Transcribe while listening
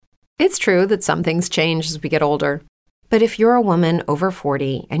It's true that some things change as we get older. But if you're a woman over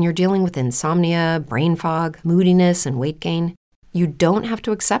 40 and you're dealing with insomnia, brain fog, moodiness, and weight gain, you don't have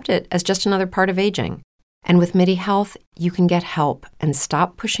to accept it as just another part of aging. And with MIDI Health, you can get help and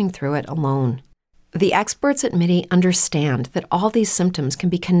stop pushing through it alone. The experts at MIDI understand that all these symptoms can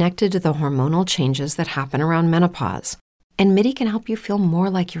be connected to the hormonal changes that happen around menopause, and MIDI can help you feel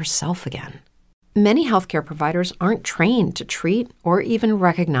more like yourself again. Many healthcare providers aren't trained to treat or even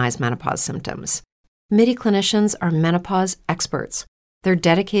recognize menopause symptoms. MIDI clinicians are menopause experts. They're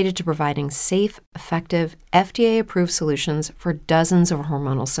dedicated to providing safe, effective, FDA-approved solutions for dozens of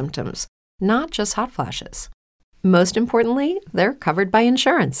hormonal symptoms, not just hot flashes. Most importantly, they're covered by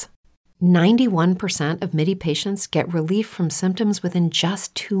insurance. 91% of MIDI patients get relief from symptoms within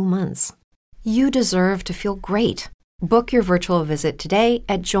just 2 months. You deserve to feel great. Book your virtual visit today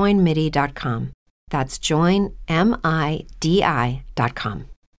at joinmidi.com. That's joinmidi.com.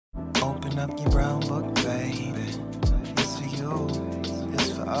 Open up your brown book, baby. It's for you,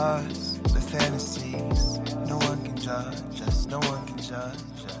 it's for us. The fantasies, no one can judge us, no one can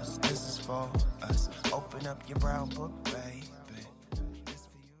judge us. This is for us. Open up your brown book, baby. It's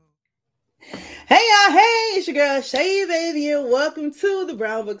for you. Hey y'all, hey, it's your girl Shay Baby, and welcome to the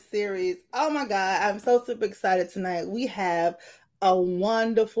Brown Book series. Oh my God, I'm so super excited tonight. We have a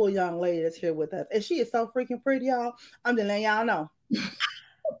wonderful young lady that's here with us, and she is so freaking pretty, y'all. I'm just letting y'all know.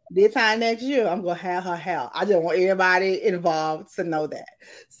 This time next year, I'm gonna have her hair. I just want everybody involved to know that.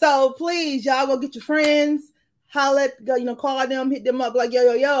 So please, y'all go get your friends, holler, go, call them, hit them up like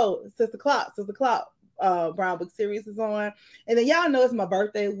yo, Sister Clock. Brown Book series is on, and then y'all know it's my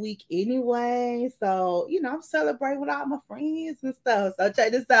birthday week anyway. So I'm celebrating with all my friends and stuff. So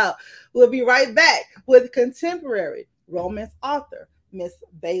check this out. We'll be right back with contemporary romance author Miss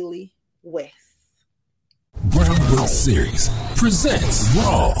Bailey West. Brown Book Series presents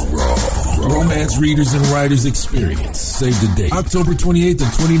Raw Romance Readers and Writers Experience. Save the date, October 28th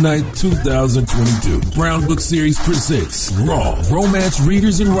and 29th, 2022. Brown Book Series presents Raw Romance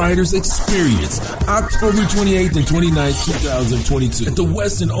Readers and Writers Experience, October 28th and 29th, 2022 at the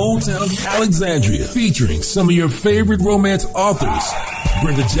Westin Old Town, Alexandria, featuring some of your favorite romance authors: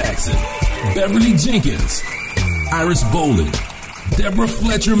 Brenda Jackson, Beverly Jenkins, Iris Boland, Deborah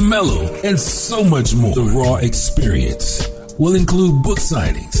Fletcher Mello, and so much more. The Raw experience will include book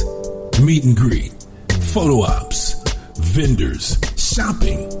signings, meet and greet, photo ops, vendors,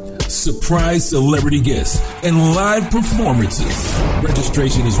 shopping, surprise celebrity guests, and live performances.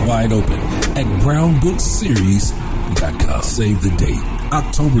 Registration is wide open at brownbookseries.com. Save the date,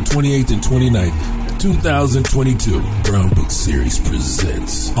 October 28th and 29th, 2022. Brown Book Series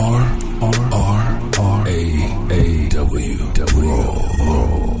presents RAW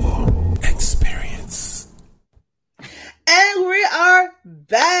Experience. And we are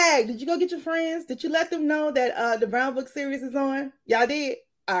back. Did you go get your friends? Did you let them know that the Brown Book series is on? Y'all did?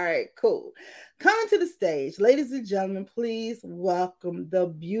 All right, cool. Coming to the stage, ladies and gentlemen, please welcome the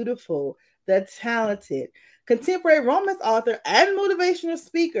beautiful, the talented, contemporary romance author and motivational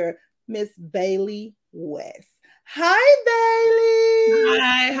speaker, Miss Bailey West. Hi, Bailey.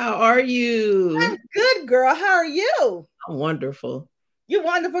 Hi, how are you? I'm good, girl. How are you? I'm wonderful. You're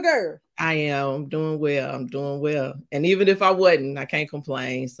wonderful, girl. I am. I'm doing well. And even if I wasn't, I can't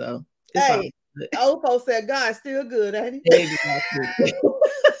complain. So, hey, old folks said God's still good, ain't he? Exactly.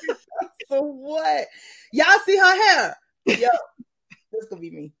 So what? Y'all see her hair? Yo, this gonna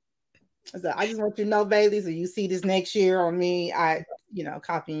be me. So I just want you to know, Bailey, so you see this next year on me.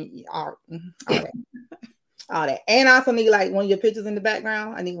 Copying all that. And I also need like one of your pictures in the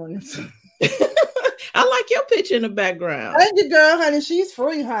background. I need one of them. I like your picture in the background. Thank you, girl, honey. She's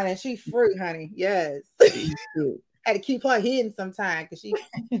free, honey. Yes. Had to keep her hidden sometime because she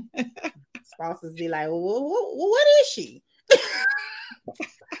spouses be like, what is she?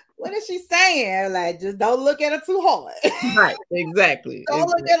 What is she saying? Like, just don't look at her too hard. Right, exactly. Don't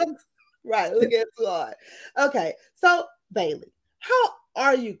look at her. Right, look at it too hard. Okay, so Bailey, how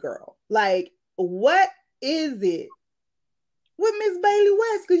are you, girl? Like, what is it with Miss Bailey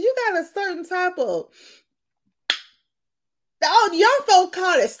West? Because you got a certain type of, young folk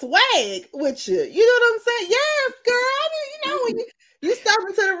call it swag with you. You know what I'm saying? Yes, girl. I mean, when you step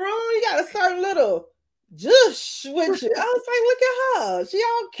into the room, you got a certain little juice with you. I was like, look at her. She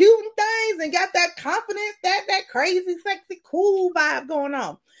all cute and things and got that confidence, that crazy, sexy, cool vibe going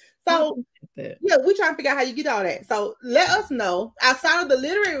on. So, yeah, we're trying to figure out how you get all that. So let us know, outside of the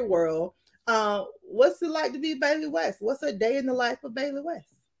literary world, what's it like to be Bailey West? What's a day in the life of Bailey West?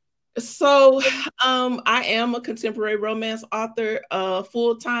 So I am a contemporary romance author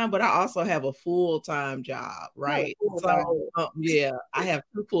full time, but I also have a full-time job, Not a right? full time. So yeah, I have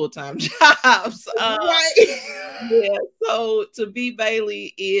two full-time jobs. Right. Yeah, so to be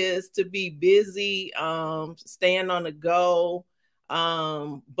Bailey is to be busy, staying on the go,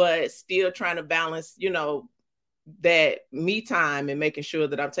 but still trying to balance, that me time and making sure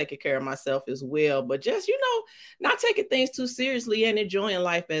that I'm taking care of myself as well. But just, not taking things too seriously and enjoying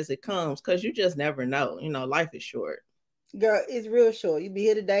life as it comes, because you just never know. Life is short. Girl, it's real short. You be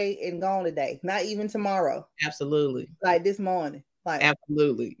here today and gone today. Not even tomorrow. Absolutely. Like this morning. Like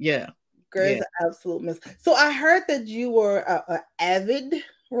absolutely. Yeah. Girl, yeah. it's an absolute miss. So I heard that you were an avid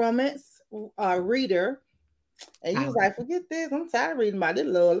romance reader. And you was like, forget this. I'm tired of reading about this,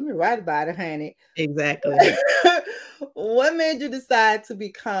 Lord. Let me write about it, honey. Exactly. What made you decide to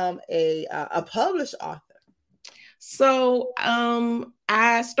become a published author? So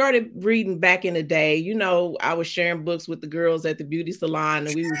I started reading back in the day. I was sharing books with the girls at the beauty salon,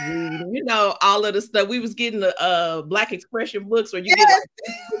 and we was reading, all of the stuff. We was getting the Black Expression books where you get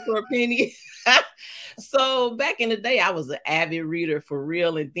like for a penny. So back in the day, I was an avid reader for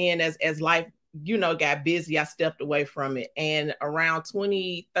real. And then as life, got busy, I stepped away from it. And around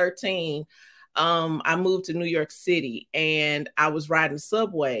 2013, I moved to New York City, and I was riding the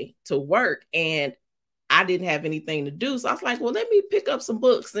subway to work, and I didn't have anything to do. So I was like, well, let me pick up some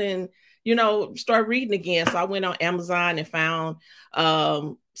books and, start reading again. So I went on Amazon and found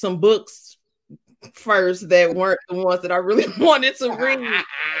some books first that weren't the ones that I really wanted to read.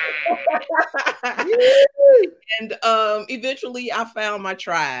 And eventually I found my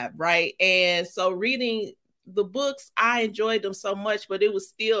tribe, right? And so reading the books, I enjoyed them so much, but it was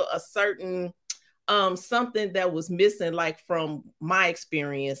still a certain something that was missing, like from my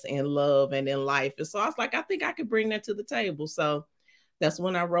experience in love and in life. And so I was like, I think I could bring that to the table. So that's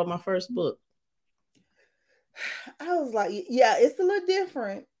when I wrote my first book. I was like, yeah, it's a little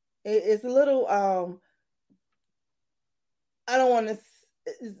different. It's a little I don't want to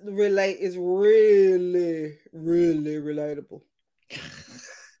relate. It's really, really relatable.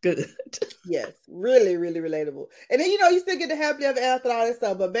 Good. Yes, really, really relatable. And then you still get the happily ever after, all that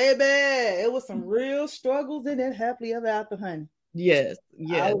stuff. But baby, it was some real struggles in that happily ever after, honey. Yes.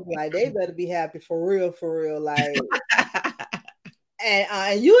 I was like, they better be happy for real. Like,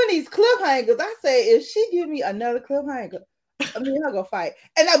 and you and these cliffhangers. I say, if she give me another cliffhanger, I mean, I'll go fight.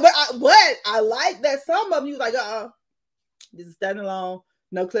 And but I like that some of them, you was like, this is standing alone,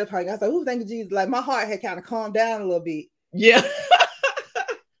 no cliffhanger. I was like, thank you, Jesus. Like, my heart had kind of calmed down a little bit. Yeah.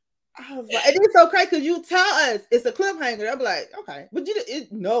 I was like, and it's so crazy because you tell us it's a cliffhanger. I'm like, okay, but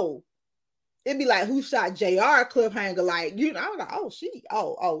no. It'd be like, who shot JR cliffhanger? Like, I was like,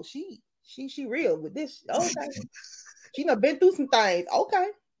 she real with this. Okay. She done been through some things. Okay.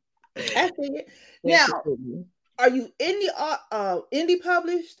 I see it. Now, are you indie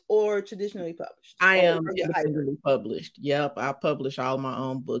published or traditionally published? I am independently published. Yep, I publish all my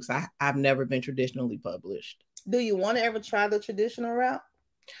own books. I've never been traditionally published. Do you want to ever try the traditional route?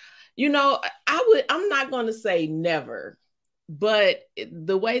 I'm not going to say never, but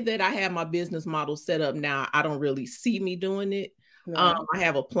the way that I have my business model set up now, I don't really see me doing it. No. I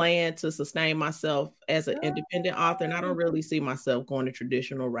have a plan to sustain myself as an independent author, and I don't really see myself going the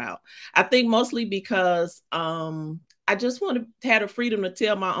traditional route. I think mostly because I just want to have the freedom to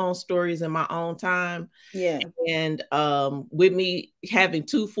tell my own stories in my own time. Yeah. And with me having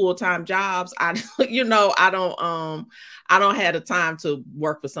two full-time jobs, I don't have the time to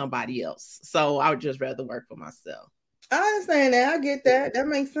work for somebody else. So I would just rather work for myself. I understand that. I get that. That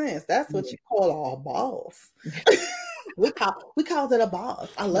makes sense. That's what you call a boss. we call it a boss.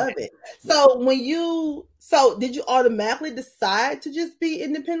 I love it. So did you automatically decide to just be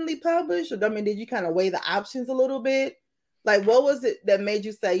independently published? Or did you kind of weigh the options a little bit? Like, what was it that made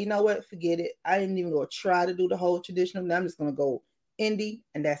you say, you know what, forget it. I didn't even go try to do the whole traditional. Now I'm just going to go indie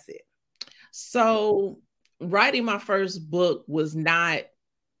and that's it. So writing my first book was not.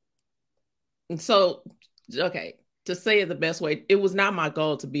 So, okay, to say it the best way, it was not my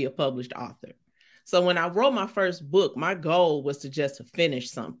goal to be a published author. So when I wrote my first book, my goal was to finish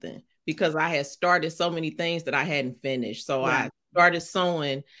something, because I had started so many things that I hadn't finished. So I started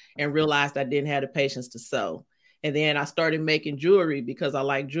sewing and realized I didn't have the patience to sew. And then I started making jewelry because I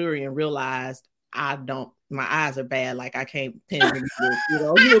like jewelry and realized my eyes are bad. Like I can't pin and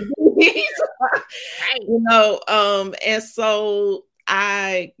so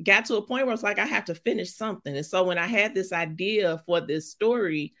I got to a point where it's like, I have to finish something. And so when I had this idea for this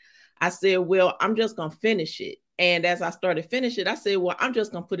story, I said, well, I'm just going to finish it. And as I started finishing it, I said, well, I'm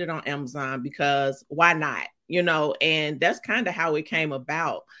just going to put it on Amazon because why not? And that's kind of how it came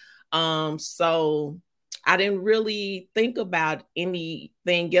about. So I didn't really think about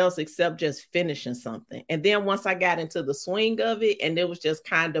anything else except just finishing something. And then once I got into the swing of it, and it was just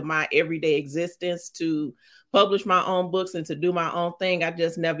kind of my everyday existence to publish my own books and to do my own thing, I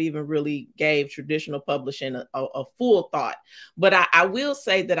just never even really gave traditional publishing a full thought. But I will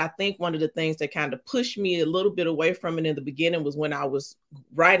say that I think one of the things that kind of pushed me a little bit away from it in the beginning was when I was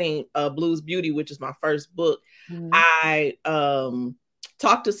writing Blues Beauty, which is my first book. I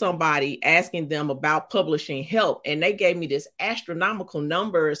talked to somebody asking them about publishing help, and they gave me this astronomical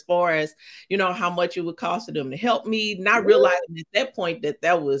number as far as, you know, how much it would cost for them to help me. Not realizing at that point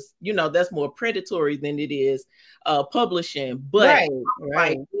that was, you know, that's more predatory than it is publishing. But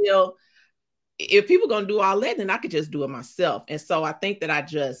right. Well, if people are going to do all that, then I could just do it myself. And so I think that I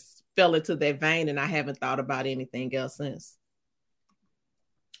just fell into that vein, and I haven't thought about anything else since.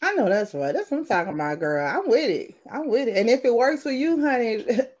 I know that's right. That's what I'm talking about, girl. I'm with it. And if it works for you, honey,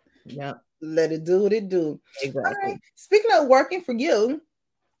 let it do what it do. Exactly. All right. Speaking of working for you,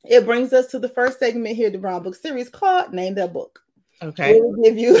 it brings us to the first segment here, the Brown Book series called Name That Book. Okay. We'll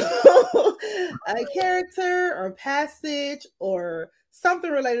give you a character or passage or something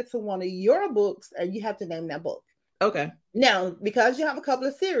related to one of your books, and you have to name that book. Okay. Now, because you have a couple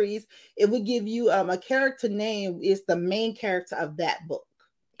of series, it will give you a character name is the main character of that book.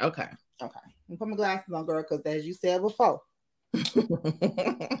 Okay. I'm put my glasses on, girl, because as you said before, honey,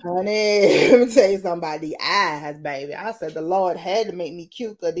 let me tell you something about the eyes, baby. I said the Lord had to make me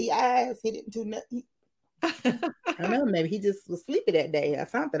cute because the eyes, he didn't do nothing. I don't know, maybe he just was sleepy that day or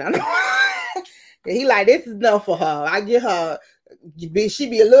something. I don't know. He like, this is enough for her. I get her, she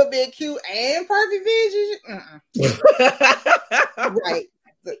be a little bit cute and perfect vision. Right.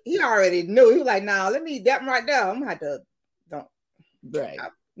 So he already knew. He was like, nah, let me that right there. I'm gonna have to don't. Right.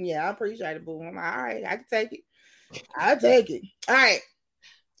 I appreciate it, boo. I'm like, all right, I can take it. I'll take it. All right.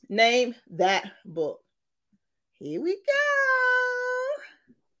 Name that book. Here we go.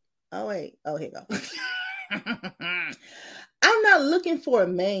 Oh, wait. Oh, here we go. I'm not looking for a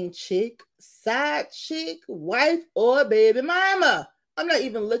main chick, side chick, wife, or baby mama. I'm not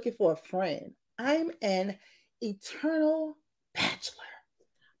even looking for a friend. I'm an eternal bachelor.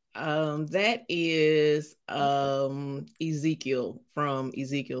 That is Ezekiel from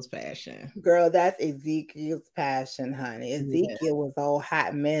Ezekiel's Passion. Girl, that's Ezekiel's Passion, honey. Ezekiel was all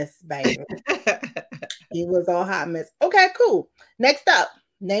hot mess, baby. He was all hot mess. Okay, cool. Next up,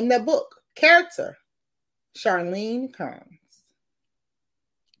 name that book. Character. Charlene Kearns.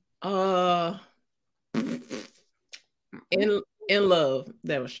 In Love.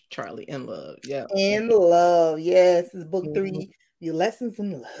 That was Charlie. In Love. Yeah. In Love. Yes, it's book 3. Your lessons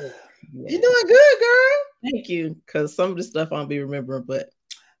in love. Yeah. You're doing good, girl. Thank you. Because some of the stuff I'll be remembering, but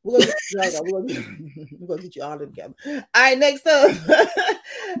we're gonna get you all together. All right, next up.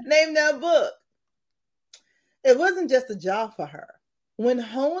 Name that book. It wasn't just a job for her. When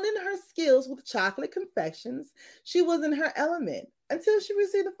honing her skills with chocolate confections, she was in her element until she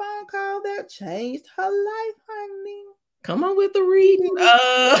received a phone call that changed her life, honey. Come on with the reading.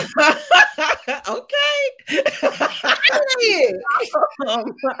 Okay.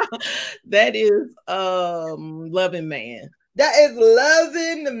 That is Loving Man. That is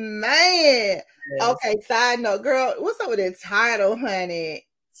Loving Man. Yes. Okay, side note, girl, what's up with that title, honey?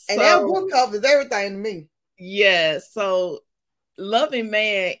 And that book covers everything to me. Yeah, so Loving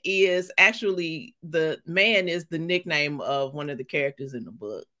Man is actually the nickname of one of the characters in the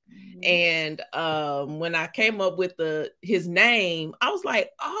book. And when I came up with his name, I was like,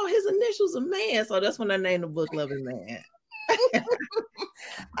 oh, his initials are Man. So that's when I named the book Loving Man.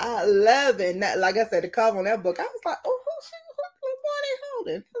 I love it. Like I said, the cover on that book, I was like, oh, who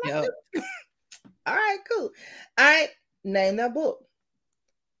they holding? Yep. All right, cool. All right, name that book.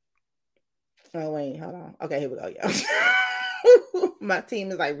 Oh, wait, hold on. Okay, here we go, y'all. My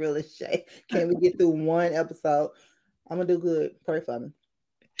team is like really shay. Can we get through one episode? I'm going to do good. Pray for me.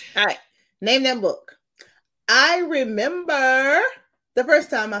 All right, name that book. I remember the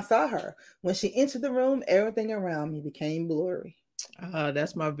first time I saw her. When she entered the room, everything around me became blurry.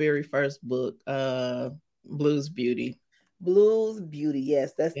 That's my very first book, Blues Beauty. Blues Beauty,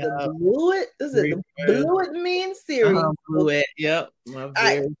 yes, that's the Bluet. This is the Bluet Men series. Bluet, yep, my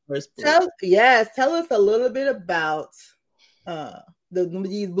very first book. Tell us a little bit about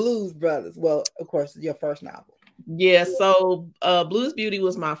these Blues Brothers. Well, of course, your first novel. Yeah, so Blues Beauty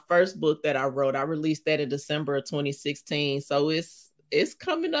was my first book that I wrote. I released that in December of 2016. So it's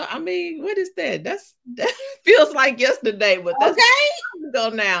coming up. I mean, what is that? That feels like yesterday, but that's go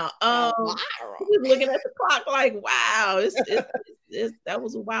now. Just looking at the clock, like, wow, it's that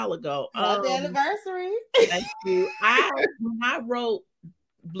was a while ago. Happy anniversary. Thank you. When I wrote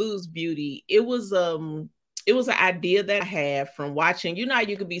Blues Beauty, it was an idea that I had from watching. You know how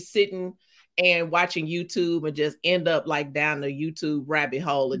you could be sitting and watching YouTube and just end up like down the YouTube rabbit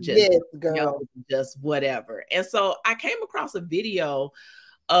hole, or just, yes, girl. Just whatever. And so I came across a video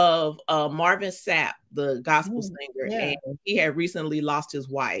of Marvin Sapp, the gospel singer, and he had recently lost his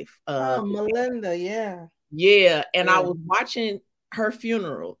wife. Melinda, yeah. And I was watching her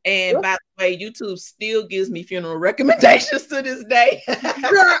funeral, and by the way, YouTube still gives me funeral recommendations to this day.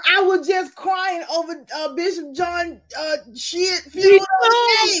 Girl, I was just crying over Bishop John funeral.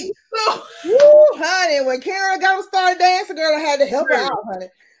 Woo, honey, when Karen got to start dancing, girl, I had to help her out, honey.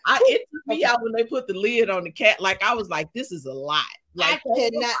 It took me out when they put the lid on the cat. Like, I was like, this is a lot. Like, I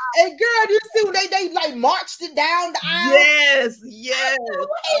could not. And girl, you see when they like marched it down the aisle? Yes.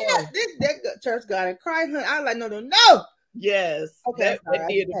 That church got to cry, honey. I was like, no. Yes. Okay, that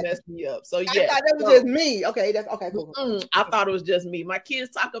did mess me up. So yeah, I thought that was just me. Okay, that's okay. Cool. I thought it was just me. My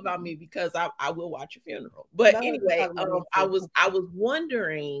kids talk about me because I will watch a funeral. But anyway, I was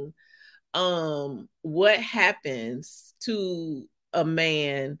wondering, what happens to a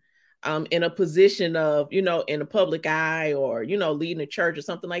man in a position of, in a public eye, or, leading a church or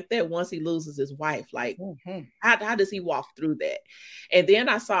something like that, once he loses his wife. Like, how does he walk through that? And then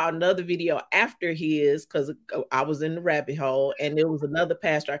I saw another video after his, because I was in the rabbit hole, and there was another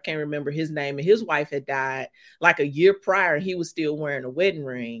pastor, I can't remember his name, and his wife had died like a year prior, and he was still wearing a wedding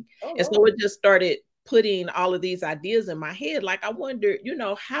ring. And so it just started putting all of these ideas in my head. Like, I wonder,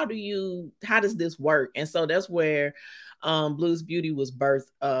 how does this work? And so that's where Blues Beauty was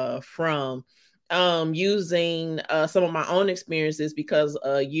birthed from, using some of my own experiences, because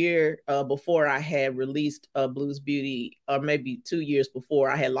a year before I had released Blues Beauty, or maybe 2 years before,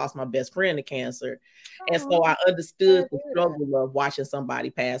 I had lost my best friend to cancer. And so I understood the struggle of watching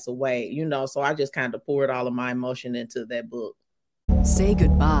somebody pass away, so I just kind of poured all of my emotion into that book. Say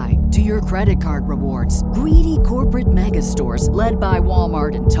goodbye to your credit card rewards. Greedy corporate mega stores, led by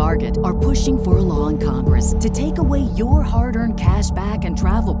Walmart and Target, are pushing for a law in Congress to take away your hard-earned cash back and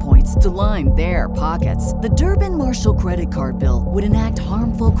travel points to line their pockets. The Durbin-Marshall credit card bill would enact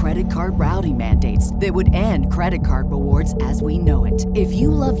harmful credit card routing mandates that would end credit card rewards as we know it. If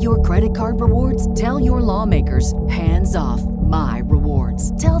you love your credit card rewards, tell your lawmakers, hands off my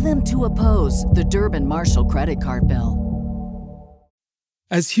rewards. Tell them to oppose the Durbin-Marshall credit card bill.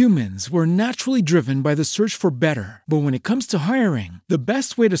 As humans, we're naturally driven by the search for better. But when it comes to hiring, the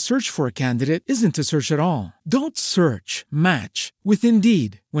best way to search for a candidate isn't to search at all. Don't search, match with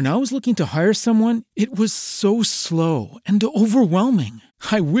Indeed. When I was looking to hire someone, it was so slow and overwhelming.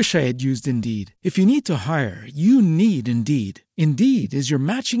 I wish I had used Indeed. If you need to hire, you need Indeed. Indeed is your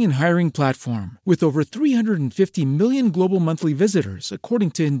matching and hiring platform, with over 350 million global monthly visitors,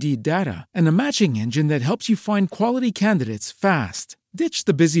 according to Indeed data, and a matching engine that helps you find quality candidates fast. Ditch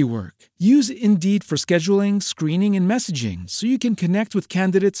the busy work. Use Indeed for scheduling, screening, and messaging so you can connect with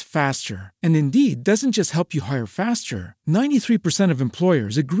candidates faster. And Indeed doesn't just help you hire faster. 93% of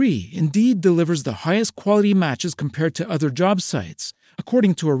employers agree Indeed delivers the highest quality matches compared to other job sites,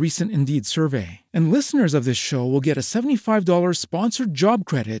 according to a recent Indeed survey. And listeners of this show will get a $75 sponsored job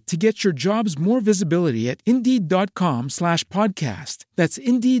credit to get your jobs more visibility at Indeed.com/podcast. That's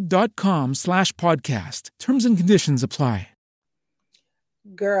Indeed.com/podcast. Terms and conditions apply.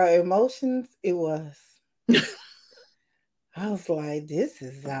 Girl, emotions, it was. I was like, this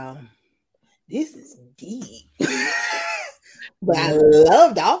is deep. But I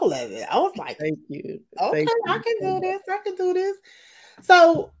loved all of it. I was like, thank you. Okay, I can do this.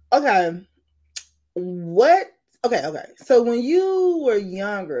 So, okay. So when you were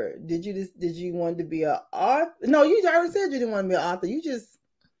younger, did you want to be an author? No, you already said you didn't want to be an author. You just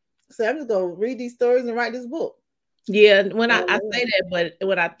said, I'm just going to read these stories and write this book. Yeah, when I say that, but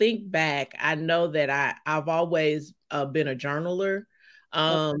when I think back, I know that I've always been a journaler.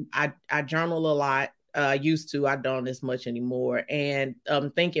 I journal a lot. Used to, I don't as much anymore. And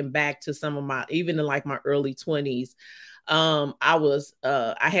thinking back to some of my, even in like my early 20s, I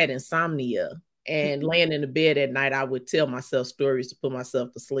had insomnia, and laying in the bed at night, I would tell myself stories to put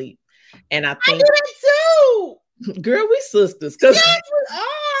myself to sleep. And I think, I do that too. Girl, we sisters. Yes,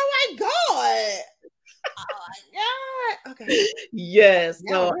 oh my God. Okay. Yes.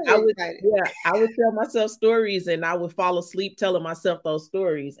 So really I would tell myself stories, and I would fall asleep telling myself those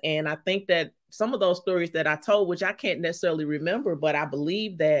stories. And I think that some of those stories that I told, which I can't necessarily remember, but I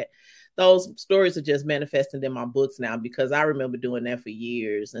believe that those stories are just manifesting in my books now, because I remember doing that for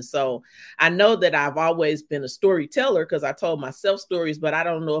years. And so I know that I've always been a storyteller because I told myself stories, but I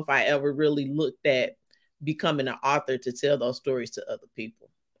don't know if I ever really looked at becoming an author to tell those stories to other people.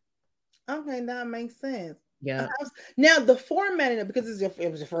 Okay, that makes sense. Yeah. Now the formatting, because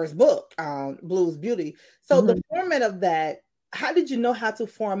it was your first book, Blues Beauty. So the format of that, how did you know how to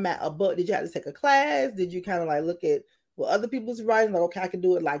format a book? Did you have to take a class? Did you kind of like look at what other people's writing? Like, okay, I can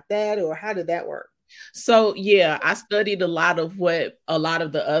do it like that, or how did that work? So yeah, I studied a lot of what a lot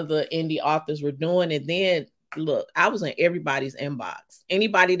of the other indie authors were doing, and then look, I was in everybody's inbox.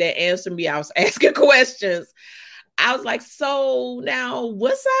 Anybody that answered me, I was asking questions. I was like, so now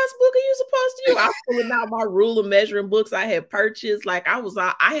what size book are you supposed to use? I was pulling out my ruler measuring books I had purchased. Like I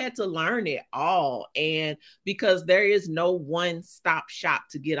had to learn it all. And because there is no one-stop shop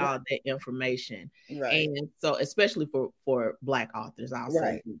to get all that information. Right. And so especially for Black authors, I'll say.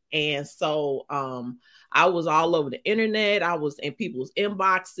 Right. And so I was all over the internet. I was in people's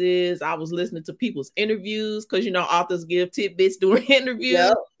inboxes. I was listening to people's interviews because, you know, authors give tidbits during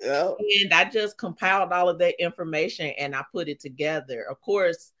interviews. Yep. And I just compiled all of that information and I put it together. Of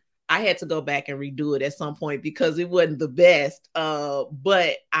course, I had to go back and redo it at some point because it wasn't the best.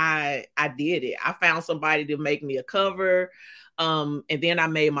 But I did it. I found somebody to make me a cover. And then I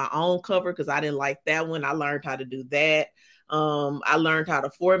made my own cover because I didn't like that one. I learned how to do that. I learned how to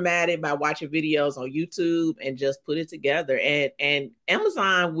format it by watching videos on YouTube and just put it together. And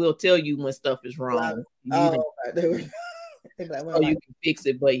Amazon will tell you when stuff is wrong. So you can fix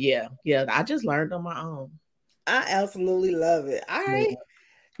it. But yeah, I just learned on my own. I absolutely love it. All right. Yeah.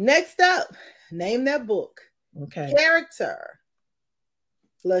 Next up, name that book. Okay. Character.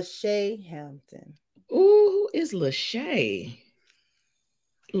 Lachey Hampton. Ooh, who is Lachey?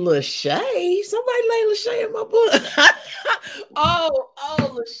 Lachey? Somebody named Lachey in my book. oh,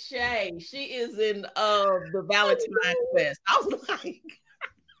 Lachey. She is in the Valentine Quest. I was like,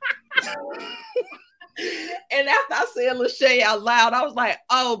 and after I said Lachey out loud, I was like,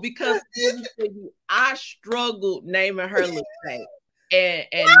 oh, because I struggled naming her Lachey. And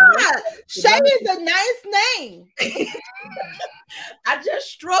Shay is a nice name. I just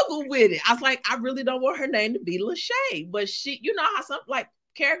struggled with it. I was like, I really don't want her name to be Lachey, but she, you know how some like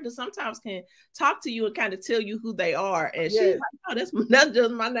characters sometimes can talk to you and kind of tell you who they are. And she's like, oh, that's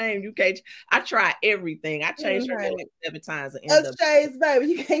just my name. You can't. I try everything. I changed her name like 7 times. That's Shay's baby.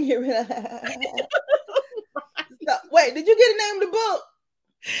 You can't get rid of her. So, wait, did you get the name of the book?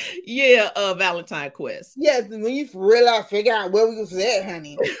 Yeah, Valentine Quest. Yes, when you really figure out where we was at,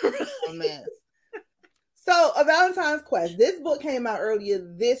 honey. Oh, man. So, A Valentine's Quest. This book came out earlier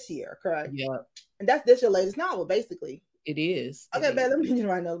this year, correct? Yeah. And that's your latest novel, basically. It is. Okay, babe, let me just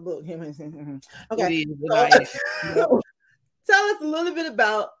write another book. Okay. Tell us a little bit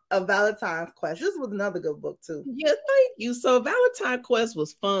about A Valentine's Quest. This was another good book too. Yeah, thank you. So Valentine Quest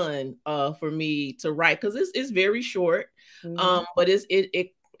was fun for me to write because it's very short. Mm-hmm. But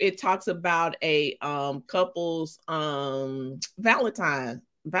it talks about a couple's Valentine's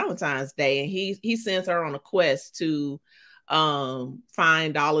Day, and he sends her on a quest to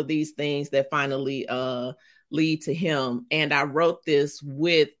find all of these things that finally lead to him. And I wrote this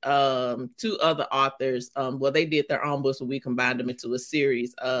with 2 other authors. Well, they did their own books, but we combined them into a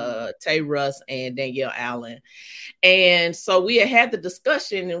series, Tay Russ and Danielle Allen. And so we had the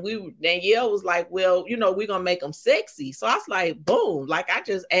discussion, and Danielle was like, well, you know, we're gonna make them sexy. So I was like, boom, like I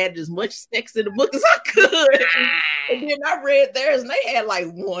just added as much sex in the book as I could. And then I read theirs, and they had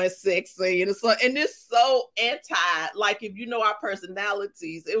like one sex scene, and it's so like if you know our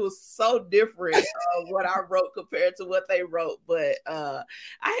personalities, it was so different what I wrote compared to what they wrote, but I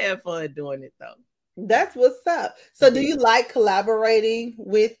had fun doing it though. That's what's up. So do you like collaborating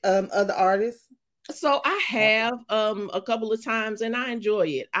with other artists? So I have a couple of times, and I enjoy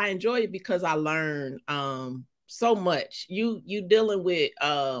it. I enjoy it because I learn so much. You dealing with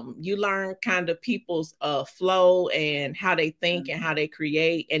you learn kind of people's flow and how they think and how they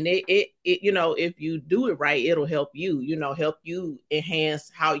create, and it you know, if you do it right, it'll help you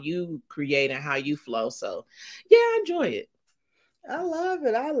enhance how you create and how you flow. So yeah, I enjoy it. I love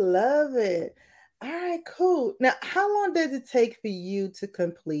it. All right, cool. Now, how long does it take for you to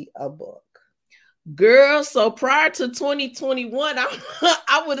complete a book? Girl, so prior to 2021,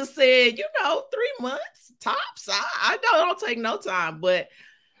 I would have said, 3 months tops. I don't take no time, but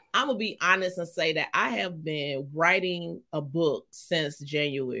I'm gonna be honest and say that I have been writing a book since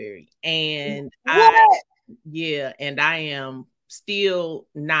January, and I am still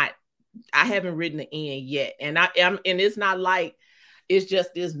not. I haven't written the end yet, and and it's not like it's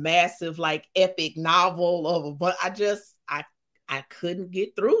just this massive like epic novel but I couldn't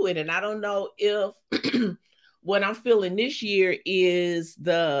get through it. And I don't know if what I'm feeling this year is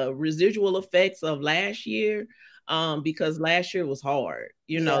the residual effects of last year, because last year was hard.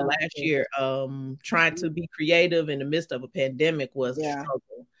 Last year, trying to be creative in the midst of a pandemic was a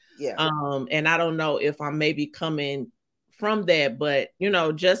struggle. Yeah. And I don't know if I'm maybe coming from that, but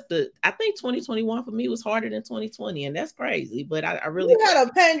I think 2021 for me was harder than 2020, and that's crazy. But I really had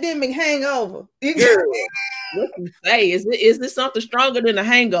a pandemic hangover. Girl, what you say? Is this something stronger than a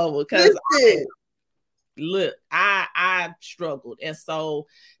hangover? Because I struggled, and so,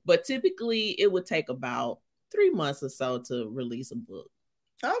 but typically it would take about 3 months or so to release a book.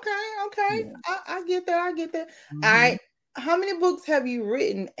 Okay. Yeah. I get that. Mm-hmm. All right. How many books have you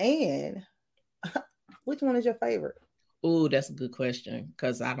written, and which one is your favorite? Oh, that's a good question,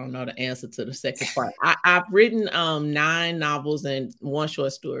 because I don't know the answer to the second part. I've written 9 novels and 1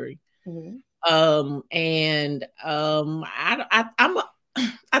 short story. Mm-hmm. I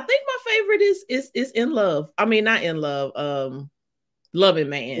think my favorite is In Love. I mean, not In Love. Loving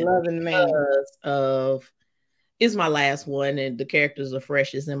Man. Is my last one, and the characters are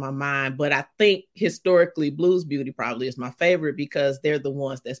freshest in my mind. But I think historically, Blues Beauty probably is my favorite because they're the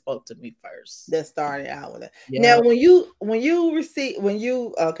ones that spoke to me first. That started out with it. Yeah. Now, when you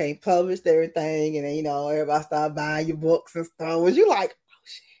published everything, and then everybody started buying your books and stuff, was you like,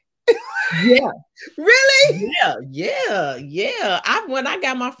 oh shit? Yeah. Really? Yeah. When I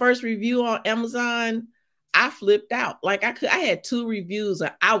got my first review on Amazon, I flipped out. Like I had 2 reviews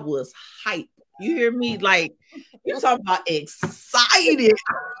and I was hyped. You hear me? Like, you're talking about excited.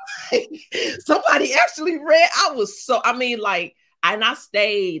 Somebody actually read. And I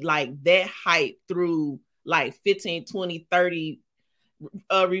stayed like that hype through like 15, 20, 30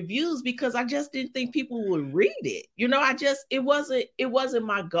 reviews because I just didn't think people would read it. It wasn't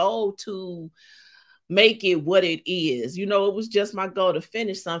my goal to make it what it is. It was just my goal to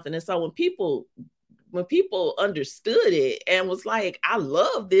finish something. And so when people understood it and was like, I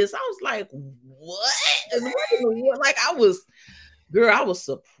love this, I was like, what? Like, I was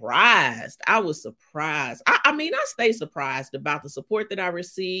surprised. I stay surprised about the support that I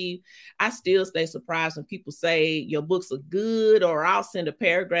receive. I still stay surprised when people say your books are good, or I'll send a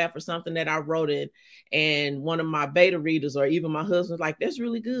paragraph or something that I wrote in, and one of my beta readers or even my husband's like, that's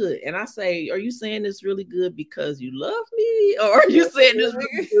really good. And I say, are you saying it's really good because you love me, or are you saying it's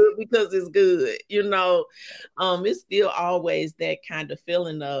really good because it's good? It's still always that kind of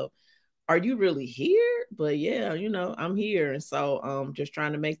feeling of, are you really here? But yeah, I'm here. And so just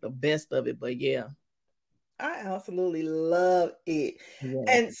trying to make the best of it. But yeah. I absolutely love it. Yeah.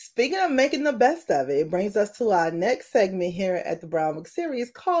 And speaking of making the best of it, it brings us to our next segment here at the Brown Book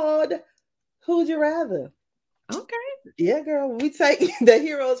Series called Who'd You Rather? Okay. Yeah, girl. We take the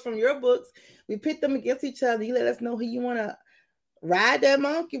heroes from your books. We pit them against each other. You let us know who you want to ride that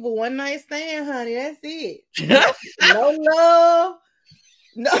monkey for one night stand, honey. That's it. No love.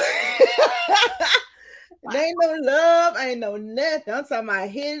 No, there ain't no love, ain't no nothing. I'm talking about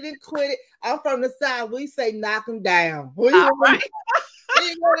hit it and quit it. I'm from the side. We say knock them down. Who you want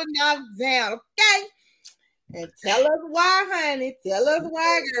to knock down? Okay, and tell us why, honey. Tell us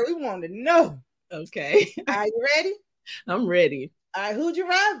why, girl. We want to know. Okay. Are you ready? I'm ready. All right. Who'd you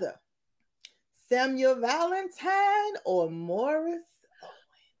rather, Samuel Valentine or Morris?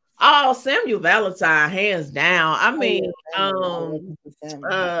 Oh, Samuel Valentine, hands down. I mean, L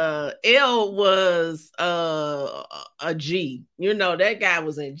was a G. That guy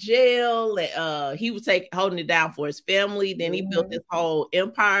was in jail. He was holding it down for his family. Then he built this whole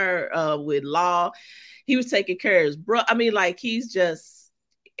empire with law. He was taking care of his brother. I mean, like, he's just,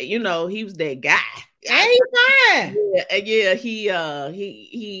 he was that guy. Yeah.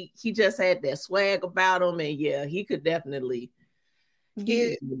 He just had that swag about him, and yeah, he could definitely.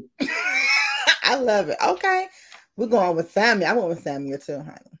 Yeah. I love it. Okay. We're going with Samuel. I went with Samuel too,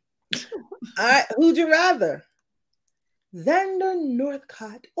 honey. All right. Who'd you rather? Xander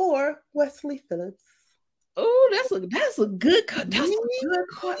Northcott or Wesley Phillips? Oh, that's a good question.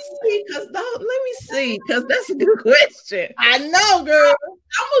 Because let me see, because that's a good question. I know, girl.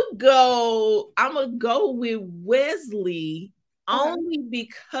 I'm gonna go with Wesley only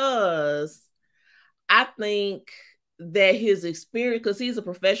because I think that his experience, because he's a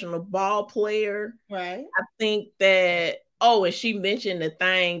professional ball player, right? I think that. Oh, and she mentioned the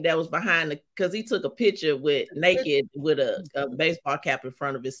thing that was behind because he took a picture naked with a baseball cap in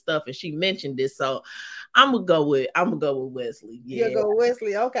front of his stuff, and she mentioned this. So I'm gonna go with Wesley. Yeah, you go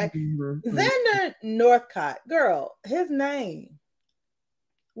Wesley. Okay, Xander Northcott, girl, his name.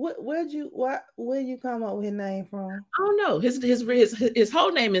 Where'd you come up with his name from? I don't know. His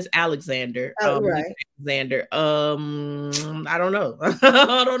whole name is Alexander. Right. Alexander. I don't know.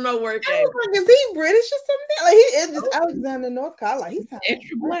 I don't know where it came from. Is he British or something? Like, he is just Alexander Northcott. Like, he's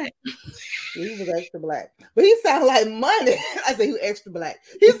extra black. He was extra black, but he sounded like money. I said he was extra black.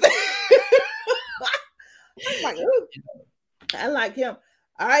 He said, I like him.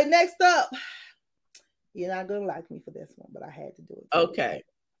 All right, next up. You're not gonna like me for this one, but I had to do it. Okay,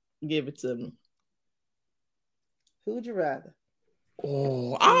 give it to me. Who would you rather?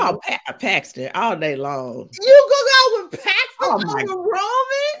 Oh, Paxton all day long. You go with Paxton over Roman?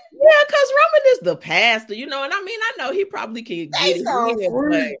 Yeah, because Roman is the pastor, and I mean, I know he probably can get it.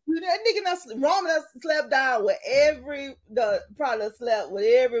 That nigga Roman slept down with probably slept with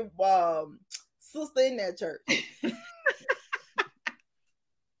every sister in that church.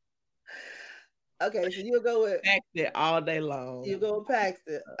 Okay, so you'll go with Paxton all day long. You go with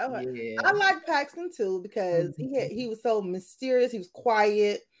Paxton. Okay. Yeah. I like Paxton too because he was so mysterious. He was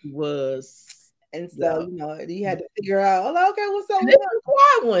quiet. He was. And so, you had to figure out, okay, what's up? It's the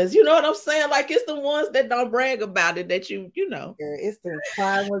quiet ones, you know what I'm saying? Like, it's the ones that don't brag about it that you know. It's the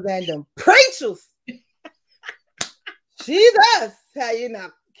quiet ones and them preachers. Jesus, how you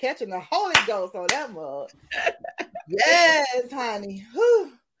not catching the Holy Ghost on that mug. Yes, honey.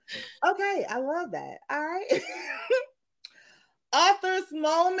 Whew. Okay, I love that. All right. Author's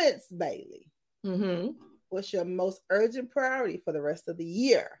moments, Bailey. What's your most urgent priority for the rest of the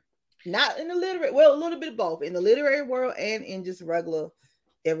year? Not in the literary, well, a little bit of both, in the literary world and in just regular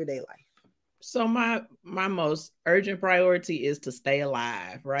everyday life. So my most urgent priority is to stay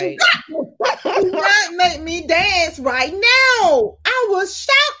alive, right? Do not make me dance right now. I was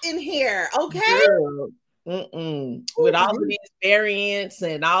shouting here, okay? Girl. With all of these variants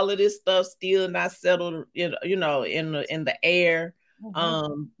and all of this stuff still not settled, in the air.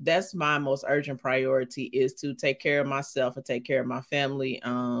 That's my most urgent priority, is to take care of myself and take care of my family.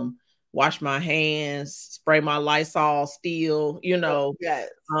 Wash my hands, spray my Lysol still, Yes.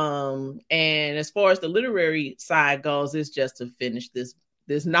 And as far as the literary side goes, it's just to finish this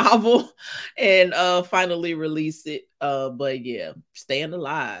novel and finally release it. But yeah, staying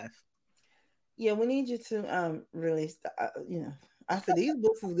alive. Yeah, we need you to release. I said these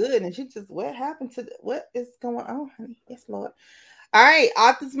books is good, and she just, what happened to what is going on, honey? Yes, Lord. All right,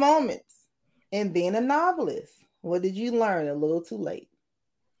 author's moments and being a novelist. What did you learn a little too late?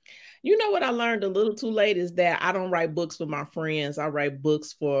 You know what I learned a little too late is that I don't write books for my friends. I write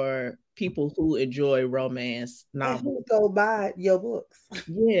books for people who enjoy romance novels. Who go buy your books?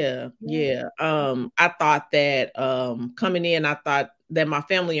 Yeah. I thought that coming in, I thought that my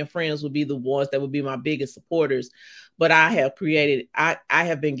family and friends would be the ones that would be my biggest supporters. But I have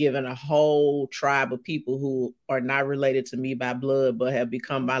been given a whole tribe of people who are not related to me by blood, but have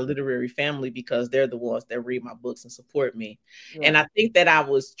become my literary family because they're the ones that read my books and support me. Yeah. And I think that I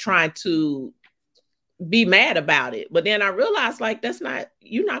was trying to be mad about it. But then I realized, like,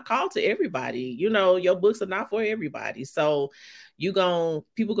 you're not called to everybody. Your books are not for everybody. So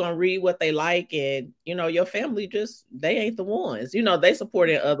people gonna read what they like, and your family they ain't the ones. They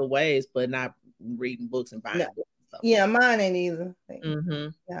support in other ways, but not reading books and buying books. Yeah, mine ain't either.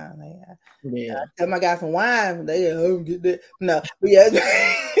 Yeah. Tell my guy some wine. They don't get that. No, but yeah.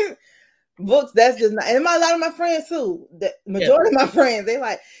 Books, that's just not. And a lot of my friends too. The majority of my friends,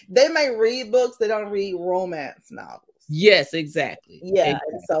 they may read books, they don't read romance novels. Yes, exactly. Yeah.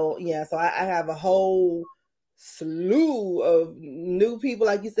 Exactly. So I have a whole slew of new people,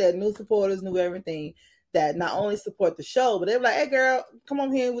 like you said, new supporters, new everything, that not only support the show, but they're like, hey girl, come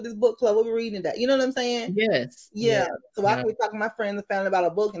on here with this book club. We'll be reading that. You know what I'm saying? Yes. Yeah. So I can be talking to my friends and family about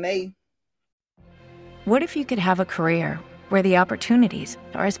a book, and they. What if you could have a career where the opportunities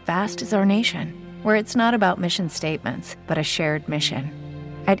are as vast as our nation, where it's not about mission statements, but a shared mission?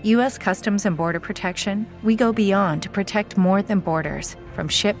 At U.S. Customs and Border Protection, we go beyond to protect more than borders. From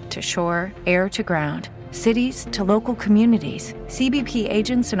ship to shore, air to ground, cities to local communities, CBP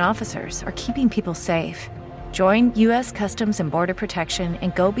agents and officers are keeping people safe. Join U.S. Customs and Border Protection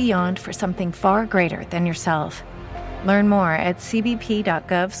and go beyond for something far greater than yourself. Learn more at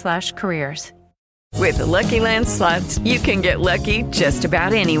cbp.gov/careers. With the Lucky Land Slots, you can get lucky just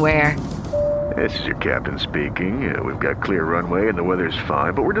about anywhere. This is your captain speaking. We've got clear runway and the weather's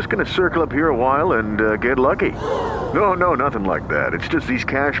fine, but we're just going to circle up here a while and get lucky. No, nothing like that. It's just these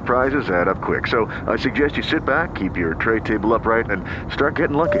cash prizes add up quick. So I suggest you sit back, keep your tray table upright, and start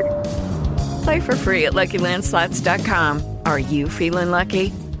getting lucky. Play for free at LuckyLandSlots.com. Are you feeling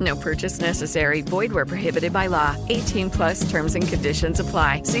lucky? No purchase necessary. Void where prohibited by law. 18+ terms and conditions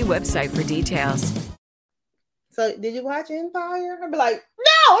apply. See website for details. So, did you watch Empire? I'd be like,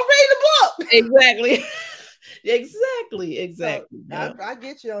 no, I'm reading the book. Exactly. So, I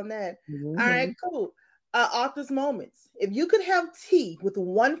get you on that. Mm-hmm. All right, cool. Author's moments. If you could have tea with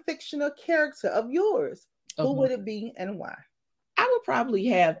one fictional character of yours, who would it be and why? I would probably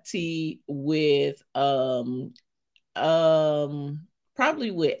have tea with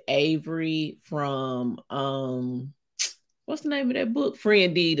probably with Avery from what's the name of that book?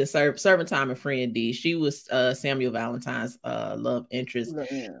 Friend D, the Servant Time and Friend D. She was Samuel Valentine's love interest.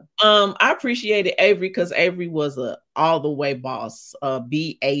 Yeah. I appreciated Avery because Avery was a all the way boss,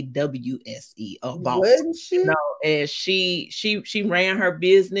 BAWSE, a boss. Wasn't she? You know, and she ran her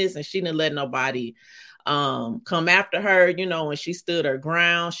business and she didn't let nobody come after her, you know, and she stood her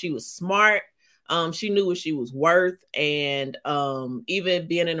ground. She was smart. She knew what she was worth. And even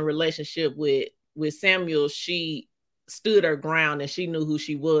being in a relationship with Samuel, she stood her ground and she knew who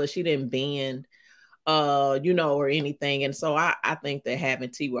she was. She didn't bend, you know, or anything. And so I think that having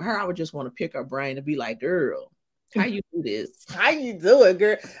tea with her, I would just want to pick her brain and be like, girl, how you do this? How you do it,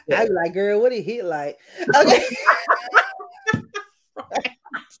 girl? Yeah. I'd be like, girl, what it hit like? Okay.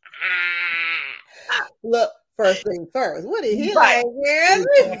 Look, first thing first, what did he like, girl?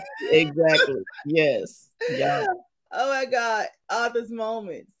 Exactly. Yes. Yeah. Oh my God. Author's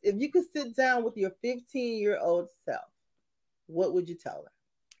moments. If you could sit down with your 15-year-old self, what would you tell her?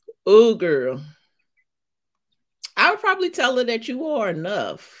 Oh, girl. I would probably tell her that you are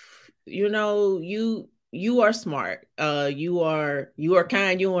enough. You know, you are smart. You are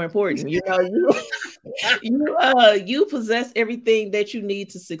kind. You are important. You know, you possess everything that you need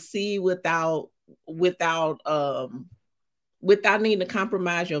to succeed without needing to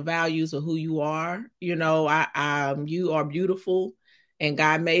compromise your values or who you are. You know, you are beautiful and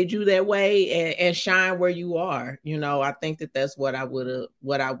God made you that way, and shine where you are. You know, I think that's what I would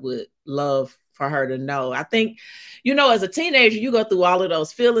love for her to know. I think, you know, as a teenager, you go through all of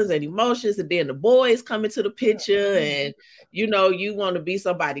those feelings and emotions, and then the boys come into the picture, and you know, you want to be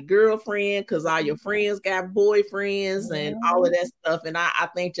somebody's girlfriend because all your friends got boyfriends and all of that stuff. And I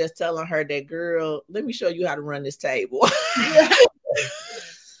think just telling her that, girl, let me show you how to run this table. Okay,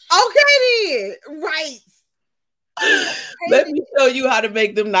 then. Right. Let me show you how to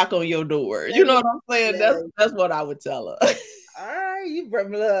make them knock on your door. You know what I'm saying? That's what I would tell her. All right, you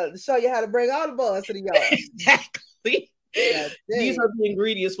bring to show you how to bring all the boys to the yard. Exactly. These are the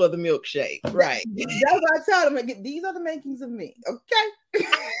ingredients for the milkshake, right? That's what I tell them. These are the makings of me. Okay.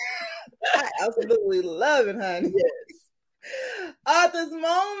 I absolutely love it, honey. Yes. Author's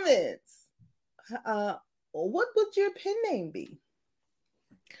moments. What would your pen name be?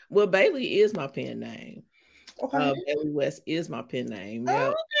 Well, Bailey is my pen name. Okay. Bailey West is my pen name.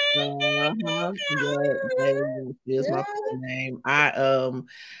 Yep. Bailey is my pen name.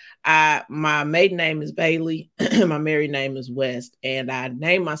 My maiden name is Bailey. My married name is West, and I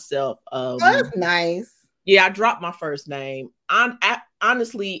named myself. That's nice. Yeah, I dropped my first name.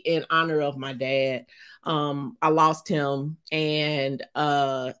 Honestly, in honor of my dad. I lost him, and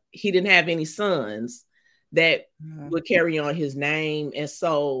he didn't have any sons that would carry on his name, and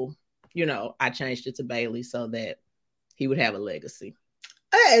so, you know, I changed it to Bailey so that he would have a legacy.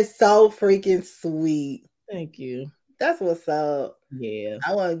 That is so freaking sweet. Thank you. That's what's up. Yeah.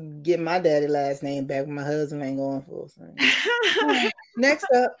 I want to get my daddy last name back, but my husband ain't going for it. Next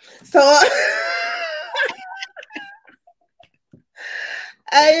up. So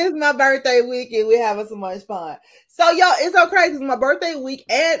hey, it's my birthday week and we're having so much fun. So y'all, it's so crazy. It's my birthday week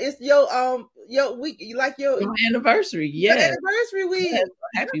and it's your week. You like your anniversary. Yeah. Anniversary week. Yes.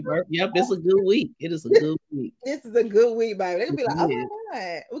 Happy birthday. Yep, it's a good week. It is a good week. This is a good week, baby. They're gonna be like, oh my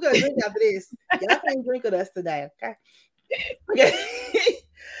God, we're gonna drink after this. Y'all can't drink with us today, okay? Okay.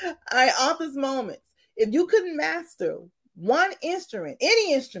 All right, author's moments. If you couldn't master one instrument,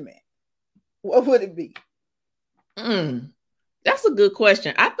 any instrument, what would it be? That's a good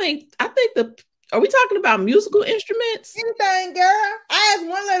question. I think are we talking about musical instruments? Anything, girl. I asked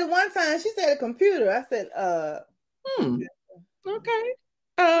one lady one time, she said a computer. I said, okay.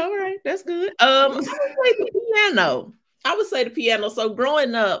 All right, that's good. I would say the piano. So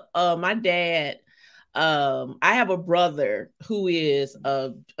growing up, my dad, I have a brother who is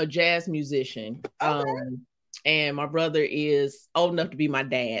a jazz musician. Okay. And my brother is old enough to be my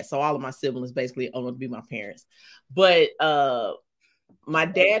dad. So all of my siblings basically old enough to be my parents. But my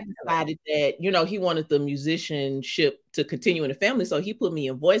dad decided that, you know, he wanted the musicianship to continue in the family. So he put me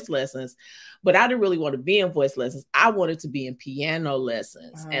in voice lessons, but I didn't really want to be in voice lessons. I wanted to be in piano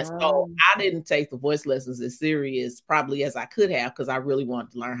lessons. And so I didn't take the voice lessons as serious probably as I could have, because I really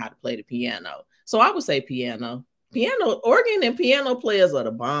wanted to learn how to play the piano. So I would say piano, organ and piano players are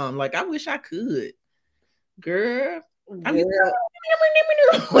the bomb. Like, I wish I could. Girl. I mean, that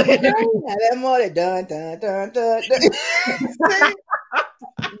more dun.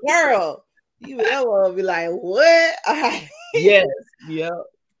 Girl, you will be like, what? Yes, yeah.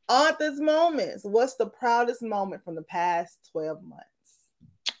 Author's moments. What's the proudest moment from the past 12 months?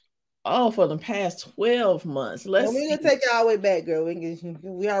 Oh, for the past 12 months. We're gonna take you all the way back, girl.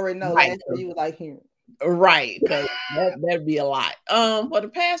 We already know last year you was like here. Right, because that'd be a lot. For the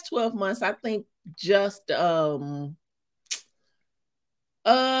past 12 months, I think just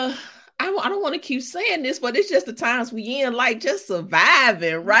I don't want to keep saying this, but it's just the times we in, like just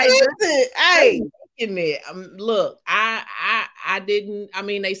surviving, right? Hey, it. Look, I didn't. I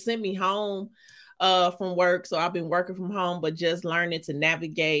mean, they sent me home from work, so I've been working from home, but just learning to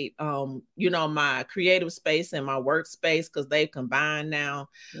navigate, my creative space and my workspace because they combine now,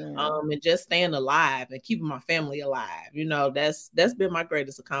 and just staying alive and keeping my family alive. That's been my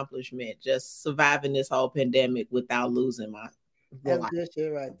greatest accomplishment, just surviving this whole pandemic without losing my. That's good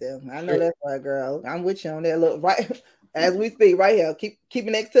shit right there. I know that's right, girl. I'm with you on that. Look, right as we speak, right here. Keep it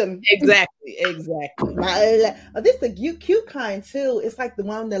next to me. Exactly. This is the cute kind too. It's like the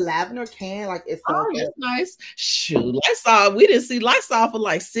one in the lavender can. Like it's so that's nice. Shoot, Lysol. We didn't see Lysol for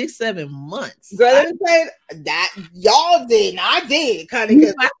like 6-7 months. Girl, let me say that y'all did. I did, kind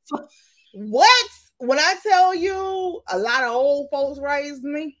of. What? When I tell you, a lot of old folks raised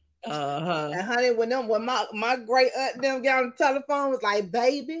me. And honey, when my great aunt them got on the telephone, was like,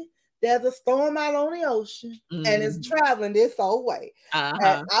 baby, there's a storm out on the ocean and it's traveling this whole way.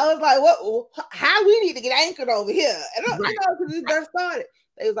 And I was like, what? How we need to get anchored over here? And because it just started,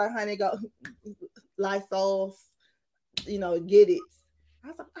 they was like, honey, go Lysol, get it. I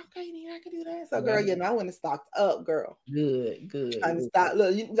was like, okay, then I can do that. So, girl, I went and stocked up, girl. Good. And stock.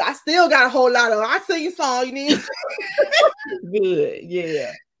 Look, I still got a whole lot of. I sing your song. You need. Good,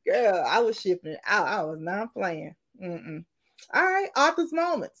 yeah. Girl, I was shipping it out. I was not playing. All right, author's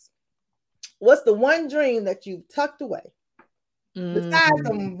moments. What's the one dream that you tucked away? Besides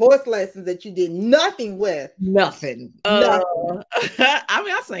some voice lessons that you did nothing with. Nothing. I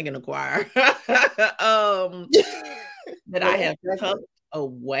mean, I sang in the choir. That I have tucked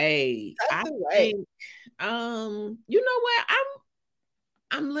away. I think, you know what?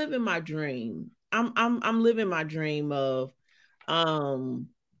 I'm living my dream. I'm living my dream of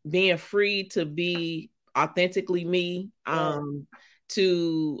being free to be authentically me,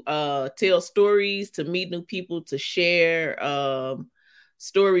 to tell stories, to meet new people, to share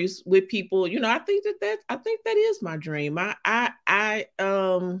stories with people. I think that is my dream. I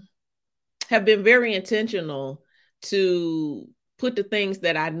have been very intentional to put the things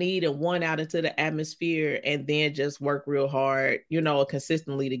that I need and want out into the atmosphere, and then just work real hard,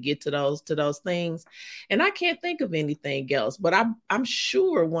 consistently to get to those things. And I can't think of anything else, but I'm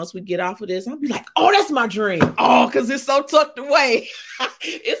sure once we get off of this, I'll be like, oh, that's my dream. Oh, because it's so tucked away.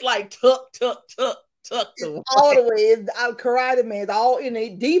 It's like tucked away. All the way. It's Karate Man. It's all in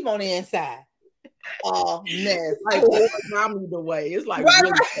the deep on the inside. Oh, man. Like the way. It's like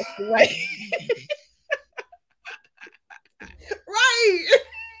really tucked away. Right.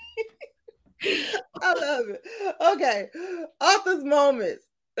 I love it. Okay. Author's moments.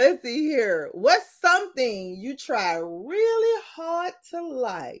 Let's see here. What's something you tried really hard to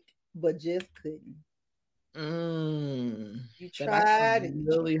like, but just couldn't? You tried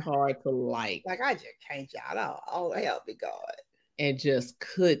really hard to like. Like, I just can't, y'all. Oh, help me, God. And just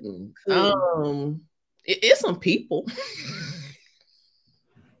couldn't. It's some people.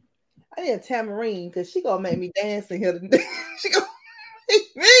 I need a Tamarine because she gonna make me dance in here today. She gonna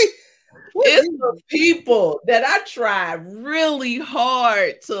make me. It's the people that I tried really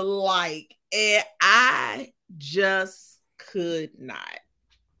hard to like, and I just could not.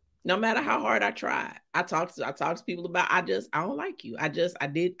 No matter how hard I tried, I talked to people about. I don't like you. I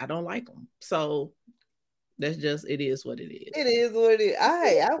don't like them. So that's just, it is what it is. It is what it is.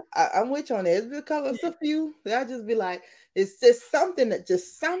 I'm with you on that. It's because of a few that I just be like, it's just something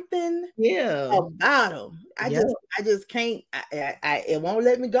about them. I just can't. It won't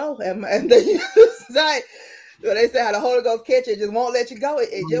let me go. And it's like, they say how the Holy Ghost catch it, just won't let you go.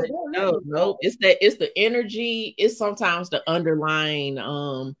 It just won't. No. It's the energy. It's sometimes the underlying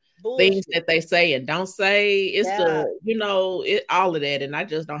bullshit. Things that they say and don't say. It's all of that, and I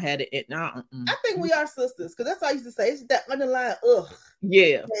just don't have it. I think we are sisters, because that's what I used to say. It's that underlying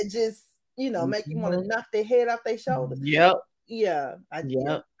yeah, that just make you want to knock their head off their shoulders. Yep. Yeah. I'm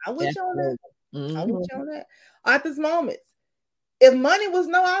with you on that. I'm with you on that. Author's moments. If money was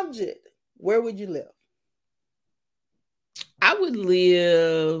no object, where would you live? I would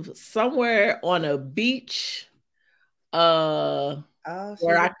live somewhere on a beach, where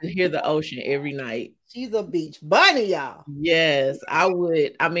I could hear the ocean every night. She's a beach bunny, y'all. Yes, I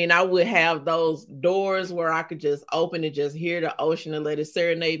would. I mean, I would have those doors where I could just open and just hear the ocean and let it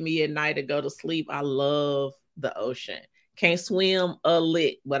serenade me at night to go to sleep. I love the ocean. Can't swim a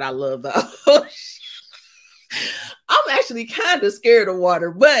lick, but I love the ocean. I'm actually kind of scared of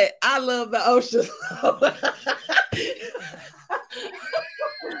water, but I love the ocean.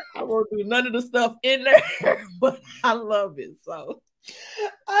 I won't do none of the stuff in there, but I love it. So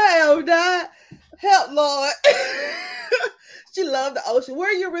I am not. Help, Lord. She loved the ocean. Where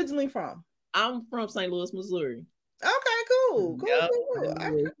are you originally from? I'm from St. Louis, Missouri. Okay, cool. Yep. Cool.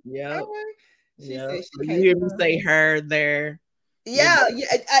 Yeah. Okay. She said she You came hear from- me say her there. Yeah,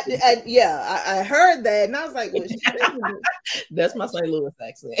 I heard that, and I was like, well, she lives in- That's my St. Louis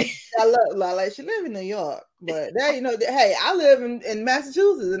accent. I love like she live in New York, but that hey, I live in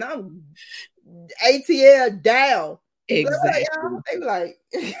Massachusetts, and I'm ATL down. Exactly. They be like,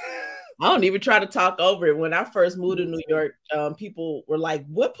 I don't even try to talk over it. When I first moved to New York, people were like,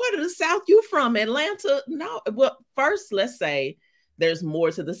 "What part of the South you from? Atlanta?" No. Well, first, let's say there's more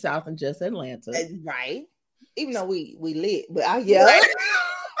to the South than just Atlanta, right? Even though we lit, but Right.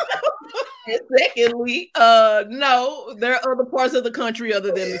 And secondly, no, there are other parts of the country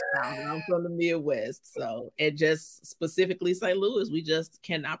other than the South. I'm from the Midwest, so and just specifically St. Louis, we just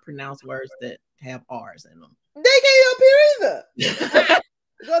cannot pronounce words that have R's in them. They can't up here either.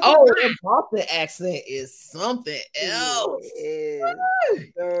 Oh, the Boston accent is something else. Yeah,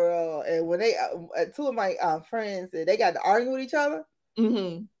 girl. And when they, two of my friends, they got to argue with each other.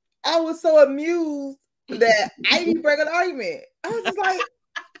 Mm-hmm. I was so amused that I didn't even break an argument. I was just like,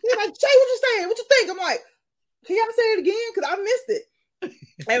 he's like, Shay, what you saying? What you think? I'm like, can y'all say it again? Because I missed it.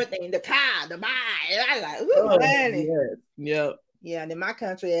 Everything, the car, the buy. And I was like, ooh, man. Yes. Yep. Yeah, and in my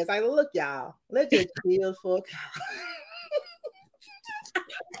country, it's like, look, y'all, let's just chill for a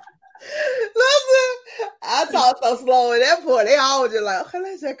Listen, I talk so slow at that point. They always just like, okay,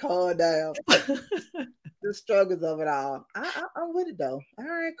 let's just calm down. The struggles of it all. I'm with it though. All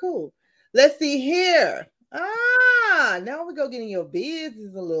right, cool. Let's see here. Now we go get in your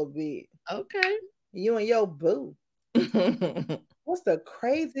business a little bit. Okay. You and your boo. What's the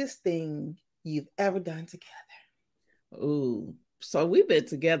craziest thing you've ever done together? Ooh. So we've been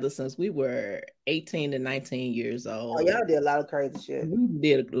together since we were 18 to 19 years old. Oh, y'all did a lot of crazy shit. We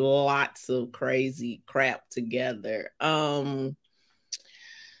did lots of crazy crap together.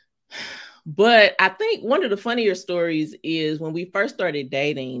 But I think one of the funnier stories is when we first started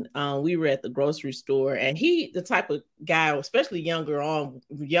dating, we were at the grocery store, and he, the type of guy, especially when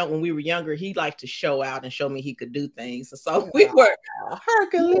we were younger, he liked to show out and show me he could do things. And so we were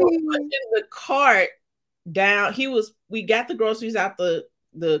Hercules in the cart down. We got the groceries out the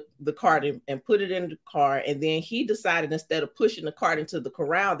cart and put it in the car, and then he decided, instead of pushing the cart into the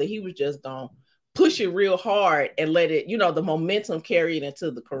corral, that he was just gonna push it real hard and let it, the momentum carry it into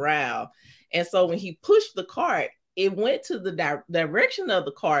the corral. And so when he pushed the cart, it went to the direction of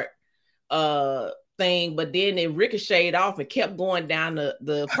the cart thing, but then it ricocheted off and kept going down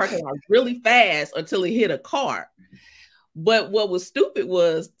the parking lot really fast until it hit a car. But what was stupid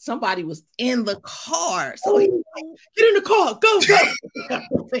was somebody was in the car. So he was like, get in the car, go.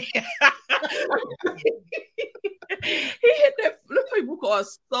 He hit the people's car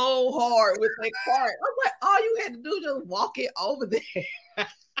so hard with that cart. I'm like, all you had to do was just walk it over there.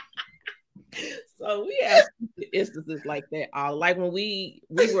 So we have instances like that. Like when we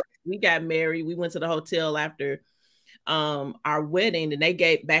got married, we went to the hotel after our wedding, and they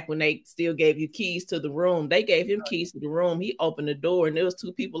gave, back when they still gave you keys to the room, they gave him keys to the room. He opened the door, and there was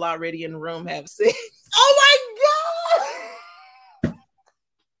two people already in the room having sex. Oh my God!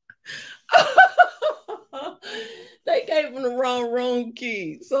 They gave him the wrong room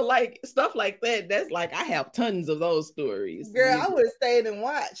key. So like stuff like that, that's like, I have tons of those stories. Girl, I would have stayed and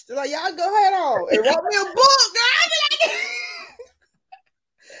watched. Like, y'all go ahead on and wrote me a book, girl.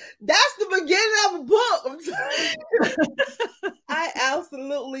 That's the beginning of a book. I'm telling you. I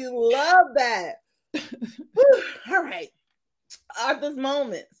absolutely love that. All right. Arthur's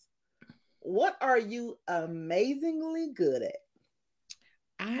moments. What are you amazingly good at?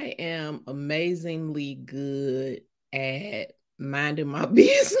 I am amazingly good at minding my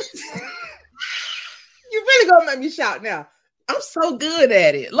business. You really gonna make me shout now. I'm so good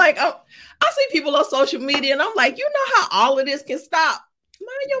at it. Like I see people on social media, and I'm like, you know how all of this can stop?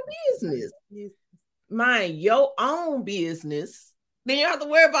 Mind your business. Mind your own business. Then you don't have to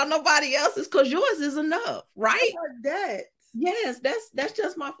worry about nobody else's, because yours is enough, right? Like that. Yes, that's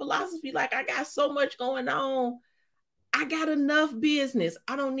just my philosophy. Like, I got so much going on. I got enough business.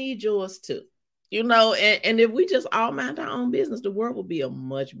 I don't need yours too. And if we just all mind our own business, the world will be a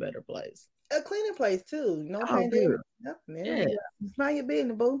much better place. A cleaner place too. Pandemic. Nothing, man. Yeah. It's not your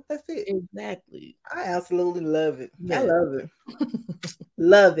business, boo. That's it. Exactly. I absolutely love it. Yeah. I love it.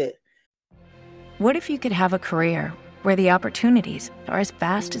 Love it. What if you could have a career where the opportunities are as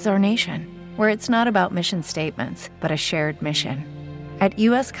vast as our nation, where it's not about mission statements, but a shared mission? At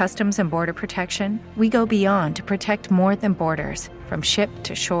U.S. Customs and Border Protection, we go beyond to protect more than borders. From ship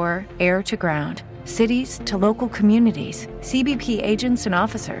to shore, air to ground, cities to local communities, CBP agents and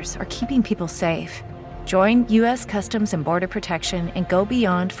officers are keeping people safe. Join U.S. Customs and Border Protection and go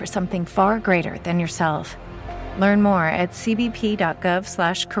beyond for something far greater than yourself. Learn more at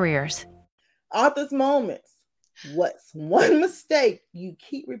cbp.gov/careers. Author's Moments. What's one mistake you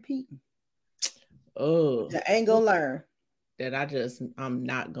keep repeating? Oh, you ain't gonna learn. That I'm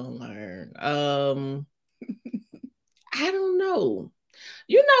not gonna learn. I don't know.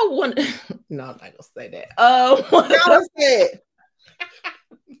 You know, one. No, I'm not gonna say that. Go say it.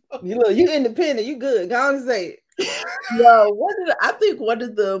 You independent. You good. Go on and say it. No, I think one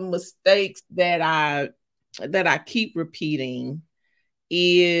of the mistakes that I keep repeating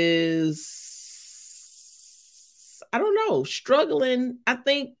is, I don't know, struggling. I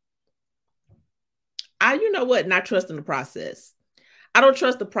think not trusting the process. I don't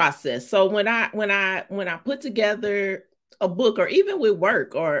trust the process. So when I put together a book, or even with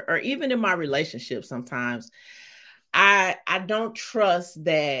work, or even in my relationship, sometimes I don't trust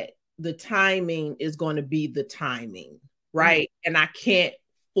that the timing is going to be the timing, right? Mm-hmm. And I can't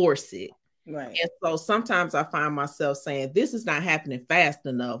force it. Right. And so sometimes I find myself saying, this is not happening fast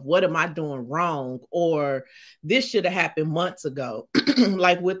enough. What am I doing wrong? Or this should have happened months ago.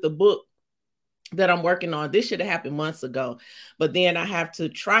 Like with the book that I'm working on, this should have happened months ago. But then I have to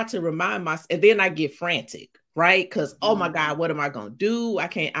try to remind myself, and then I get frantic, right? Because, oh my God, what am I going to do? I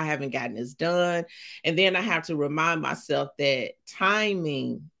haven't gotten this done. And then I have to remind myself that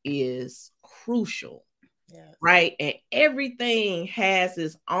timing is crucial. Yes. Right. And everything has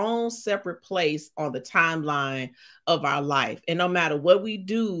its own separate place on the timeline of our life. And no matter what we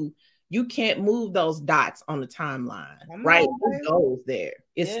do, you can't move those dots on the timeline, right? It goes there.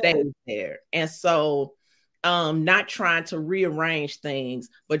 It stays there. And so not trying to rearrange things,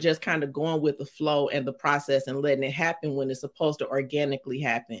 but just kind of going with the flow and the process and letting it happen when it's supposed to organically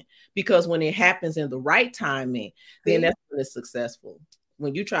happen. Because when it happens in the right timing, then that's when it's successful.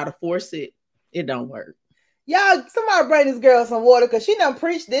 When you try to force it, it don't work. Y'all, somebody bring this girl some water, because she done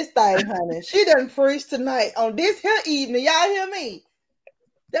preached this thing, honey. She done preached tonight on this here evening. Y'all hear me?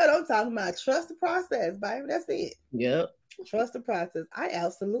 That's what I'm talking about. Trust the process, baby. That's it. Yep. Trust the process. I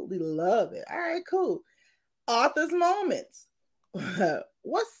absolutely love it. All right, cool. Author's Moments.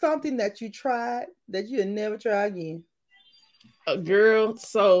 What's something that you tried that you'll never try again? Girl,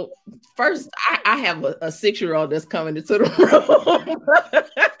 so first, I have a 6-year-old that's coming into the room.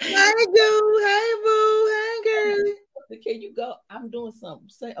 Hey, dude. Hey, boo. Hey, girl. Can you go? I'm doing something.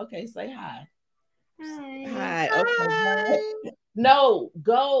 Say hi. Hi. Okay. Hi. No,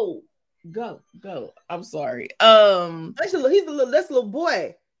 go. I'm sorry. That's a little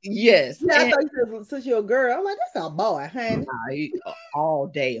boy. Yes. Yeah, I thought you said since you're a girl. I'm like, that's a boy, honey. All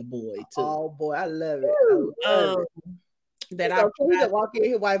day a boy too. Oh boy, I love it. That I walk in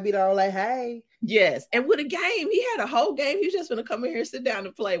here, white beat on like, hey. Yes, and with a game, he had a whole game. He was just gonna come in here and sit down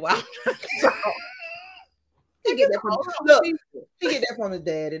and play while I'm trying to talk. He get that from his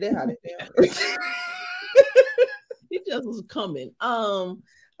daddy. That's how they do. He just was coming. So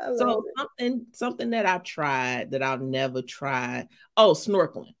something that I tried that I've never tried. Oh,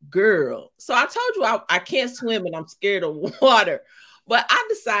 snorkeling, girl. So I told you I can't swim and I'm scared of water. But I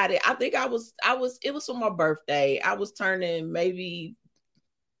decided, I think it was for my birthday. I was turning maybe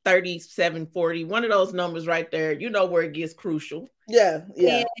 37, 40, one of those numbers right there, you know, where it gets crucial. Yeah.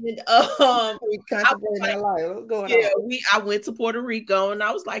 And I went to Puerto Rico and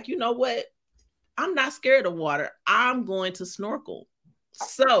I was like, you know what? I'm not scared of water. I'm going to snorkel.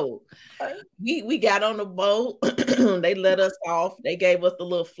 So we got on the boat. They let us off. They gave us the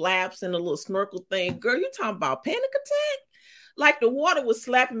little flaps and the little snorkel thing. Girl, you talking about panic attack? Like the water was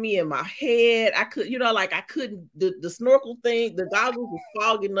slapping me in my head. I couldn't, the snorkel thing, the goggles was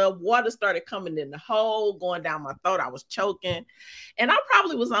fogging up. Water started coming in the hole, going down my throat. I was choking. And I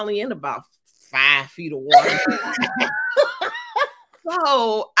probably was only in about 5 feet of water.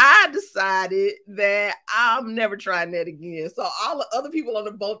 So I decided that I'm never trying that again. So all the other people on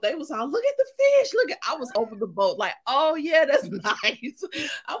the boat, they was all, look at the fish. I was over the boat like, oh yeah, that's nice.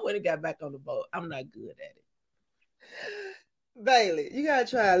 I went and got back on the boat. I'm not good at it. Bailey, you gotta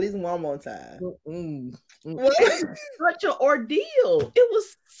try at least one more time. Such an ordeal. It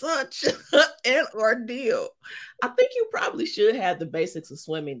was such an ordeal. I think you probably should have the basics of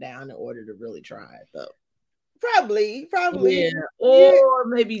swimming down in order to really try it, though. Probably. Yeah. Or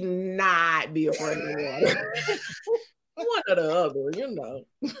maybe not be afraid of water. One or the other, you know.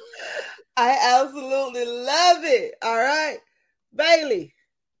 I absolutely love it. All right. Bailey,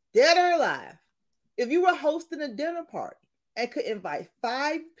 dead or alive, if you were hosting a dinner party and could invite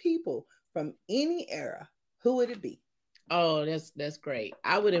 5 people from any era, who would it be? Oh, that's great.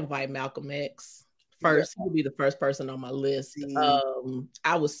 I would invite Malcolm X first. He would be the first person on my list. I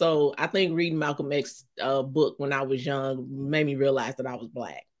think reading Malcolm X book when I was young made me realize that I was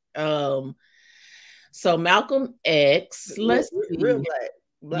Black. So Malcolm X, let's see. Real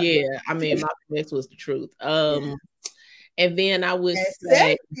Black. Yeah, I mean Malcolm X was the truth. And then I would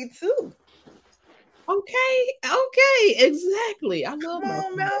say too. Okay, exactly. I love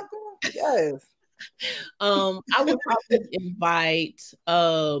Malcolm. Yes. I would probably invite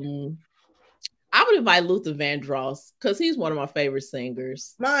Luther Vandross because he's one of my favorite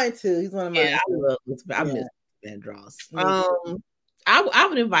singers. Mine too. He's one of my. Yeah, I love Luther. I miss Vandross. I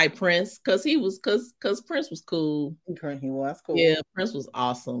would invite Prince because Prince was cool. He was cool. Yeah, Prince was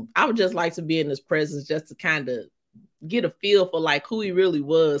awesome. I would just like to be in his presence just to kind of get a feel for like who he really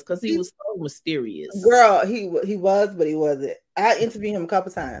was because he was so mysterious. Girl, he was, but he wasn't. I interviewed him a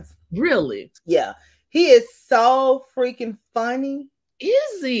couple times. Really? Yeah. He is so freaking funny.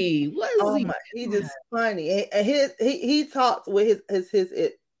 Is he? What is he? He's just funny. And he talks with his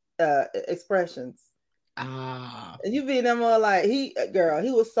expressions. And you being them all like he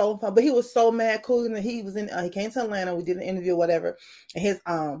was so fun, but he was so mad cool. And he was in he came to Atlanta. We did an interview or whatever. And his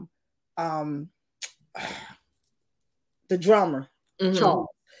the drummer, Charles,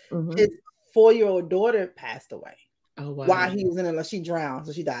 his 4-year-old daughter passed away. Oh wow! While he was in Atlanta, she drowned,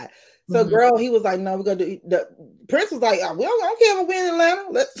 so she died. So, girl, he was like, "No, we're gonna do." The Prince was like, "We don't care if we're in Atlanta.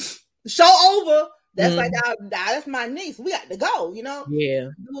 Let's show over." That's like, that's my niece. We got to go, you know. Yeah.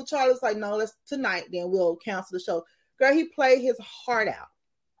 Little Charlie was like, "No, let's tonight. Then we'll cancel the show." Girl, he played his heart out.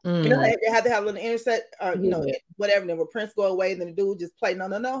 You know, they had to have a little interset, or you know, whatever. Then when Prince go away, then the dude just play. No,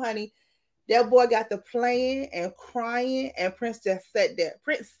 honey. That boy got to playing and crying, and Prince just sat there.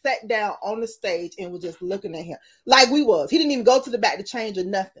 Prince sat down on the stage and was just looking at him like we was. He didn't even go to the back to change or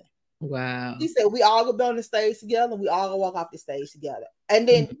nothing. Wow. He said, we all gonna be on the stage together, and we all gonna walk off the stage together. And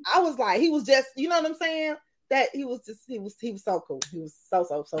then I was like, he was just, you know what I'm saying? That he was so cool. He was so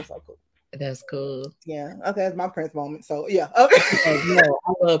cool. That's cool. Yeah. Okay, that's my Prince moment. So yeah. Okay. No,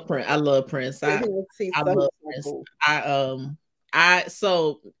 I love Prince. I love Prince. I love Prince. Cool.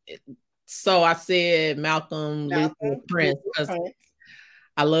 So I said Malcolm, Luther, Prince, because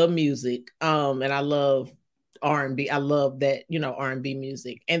I love music. And I love R&B. I love that, you know, R&B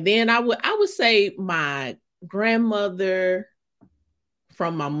music. And then I would say my grandmother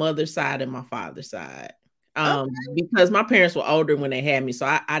from my mother's side and my father's side. Because my parents were older when they had me, so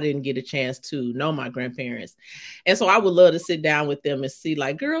I didn't get a chance to know my grandparents. And so I would love to sit down with them and see,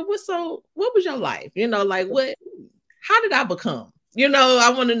 like, girl, what was your life? You know, like how did I become? You know,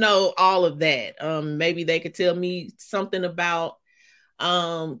 I want to know all of that. Maybe they could tell me something about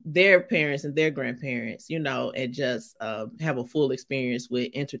their parents and their grandparents, you know, and just have a full experience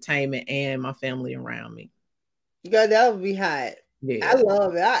with entertainment and my family around me. Girl, that would be hot. Yeah. I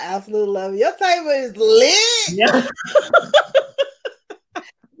love it. I absolutely love it. Your table is lit. Yeah.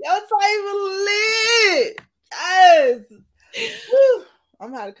 Your table lit. Yes. Woo.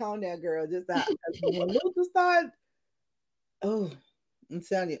 I'm how to calm down, girl. Just that. When Luther started, I'm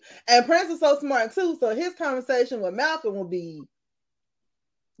telling you. And Prince is so smart too. So his conversation with Malcolm will be,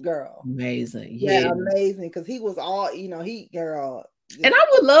 girl, amazing. Yeah, amazing. Because he was all, you know, And I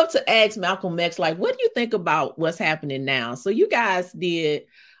would love to ask Malcolm X, like, what do you think about what's happening now? So you guys did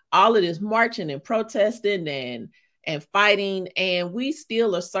all of this marching and protesting and fighting, and we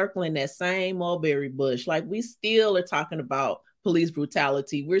still are circling that same mulberry bush. Like, we still are talking about police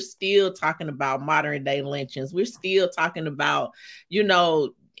brutality. We're still talking about modern day lynchings. We're still talking about, you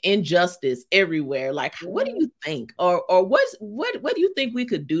know, injustice everywhere. Like, what do you think? Or what do you think we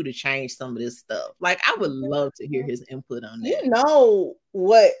could do to change some of this stuff? Like, I would love to hear his input on that. You know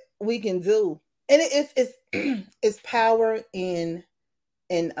what we can do. And it's power in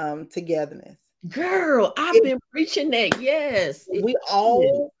togetherness. Girl, I've been preaching that. Yes. We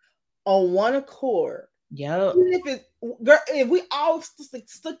all on one accord. Yep. Even if we all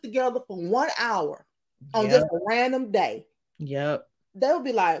stuck together for 1 hour on just a random day. Yep. They would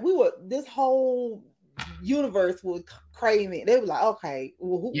be like, this whole universe would crave it. They would be like, okay,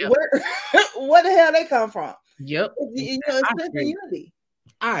 where the hell they come from? Yep. You know, it's unity.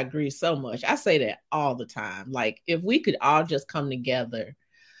 I agree so much. I say that all the time. Like, if we could all just come together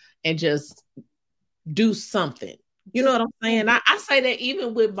and just do something, you know what I'm saying? I say that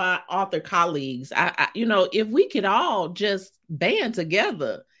even with my author colleagues, I you know, if we could all just band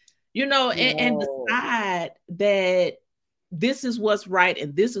together, you know, and decide that this is what's right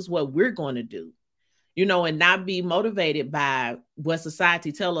and this is what we're going to do, you know, and not be motivated by what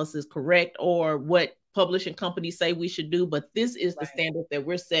society tell us is correct or what publishing companies say we should do, but this is the standard that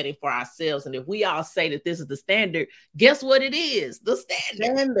we're setting for ourselves. And if we all say that this is the standard, guess what it is? The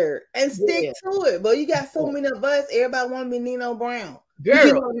standard. And stick to it. But you got so many of us, everybody want to be Nino Brown. Girl,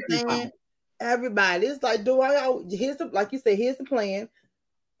 you know what I'm saying? Everybody. It's like, like you said, here's the plan.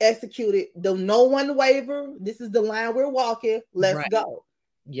 Execute it. No one waver. This is the line we're walking. Let's go.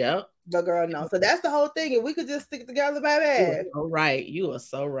 Yep. But girl, no. So that's the whole thing. If we could just stick together, baby. All right. You are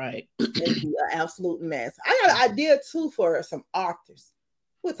so right. It'd be an absolute mess. I got an idea too for some authors.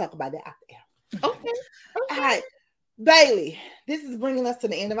 We'll talk about that after. Okay. All right. Bailey, this is bringing us to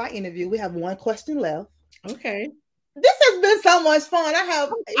the end of our interview. We have one question left. Okay. This has been so much fun. I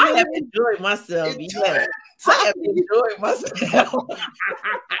have enjoyed myself. Yeah. I have enjoyed myself.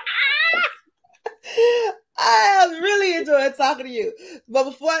 I have really enjoyed talking to you. But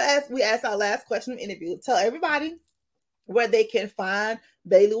before we ask our last question of the interview, tell everybody where they can find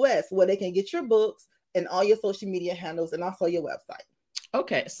Bailey West, where they can get your books and all your social media handles and also your website.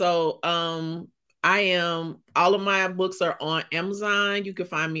 Okay. So all of my books are on Amazon. You can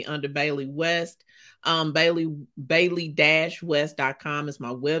find me under Bailey West. Bailey-West.com is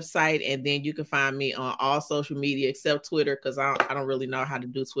my website. And then you can find me on all social media except Twitter, because I don't really know how to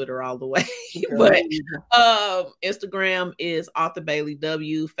do Twitter all the way. But Instagram is author Bailey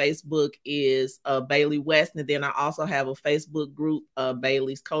W. Facebook is Bailey West. And then I also have a Facebook group,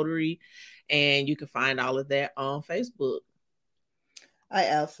 Bailey's Coterie. And you can find all of that on Facebook. I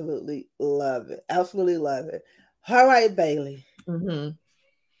absolutely love it. Absolutely love it. All right, Bailey. Mm-hmm.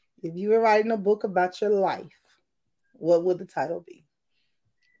 If you were writing a book about your life, what would the title be?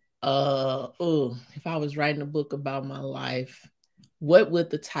 If I was writing a book about my life, what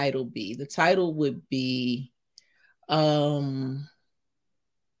would the title be? The title would be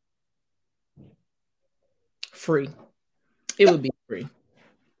Free. It would be Free.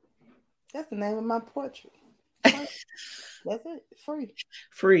 That's the name of my poetry. That's it.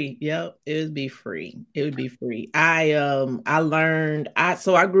 Free. Yep. It would be free. I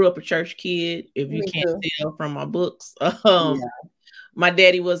grew up a church kid, if you can't tell from my books. My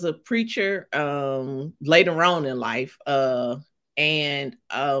daddy was a preacher later on in life. And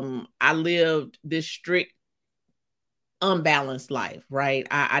I lived this strict, unbalanced life, right?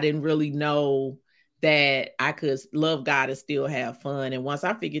 I didn't really know that I could love God and still have fun. And once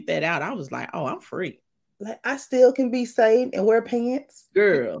I figured that out, I was like, oh, I'm free. Like, I still can be saved and wear pants.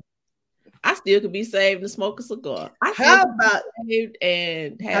 Girl, I still could be saved and smoke a cigar. How about saved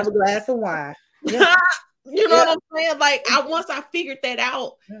and have a glass of wine? Yeah. You know what I'm saying? Like, once I figured that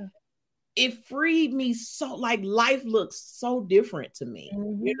out, it freed me so, like, life looks so different to me,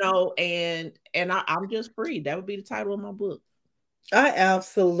 you know, and I'm just free. That would be the title of my book. I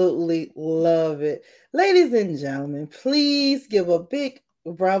absolutely love it. Ladies and gentlemen, please give a big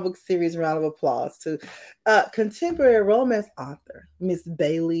Brown Book Series round of applause to contemporary romance author, Miss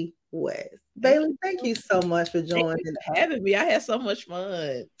Bailey West. Bailey, thank you so much for joining. Thank you for having me. I had so much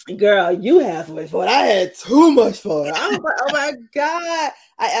fun. Girl, you had so much fun. I had too much fun. I was like, oh my God.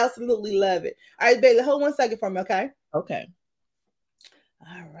 I absolutely love it. All right, Bailey, hold 1 second for me, okay? Okay.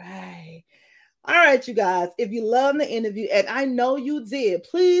 All right, you guys. If you love the interview, and I know you did,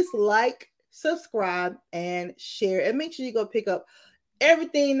 please like, subscribe, and share. And make sure you go pick up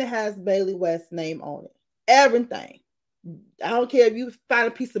everything that has Bailey West's name on it. Everything. I don't care if you find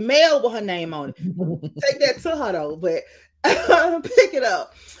a piece of mail with her name on it. Take that to her though, but pick it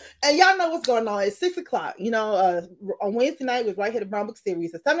up. And y'all know what's going on. It's 6 o'clock. You know, on Wednesday night, we're right here at the Brown Book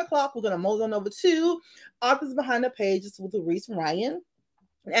Series. At 7 o'clock, we're going to move on over to Authors Behind the Pages with Reese Ryan.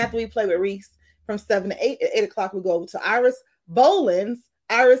 And after we play with Reese from 7 to 8, at 8 o'clock, we go over to Iris Boland's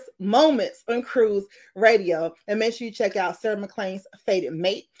Iris Moments on Cruise Radio. And make sure you check out Sarah McLean's Fated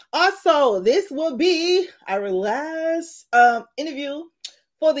Mate. Also, this will be our last interview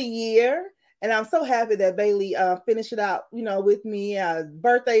for the year. And I'm so happy that Bailey finished it out, you know, with me.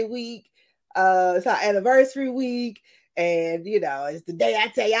 Birthday week. It's our anniversary week. And, you know, it's the day I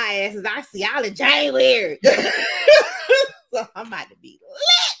tell y'all asses, I see y'all in January. So I'm about to be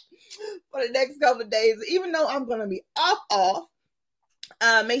lit for the next couple of days. Even though I'm going to be off.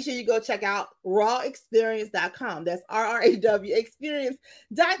 Make sure you go check out rawexperience.com. That's RRAW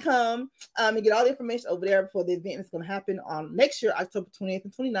experience.com. And get all the information over there for the event that's going to happen on next year, October 28th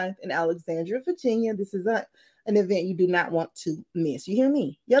and 29th in Alexandria, Virginia. This is an event you do not want to miss. You hear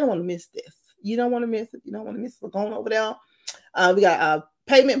me? You don't want to miss this. You don't want to miss it. You don't want to miss it. We're going over there. We got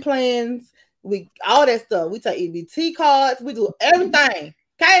payment plans. All that stuff. We take EBT cards. We do everything.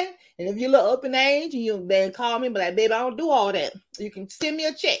 Okay? And if you're a little up in age, you then call me, but like, baby, I don't do all that. You can send me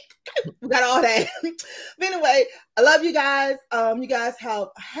a check. We got all that. But anyway, I love you guys. You guys have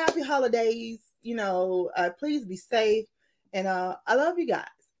happy holidays. please be safe. And I love you guys.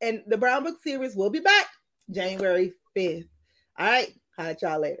 And the Brown Book series will be back January 5th. All right. Holla at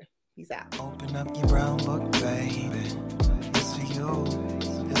y'all later. Peace out. Open up your brown book, baby. It's for you.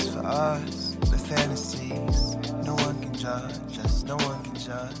 It's for us. The fantasies. No one can judge us. No one can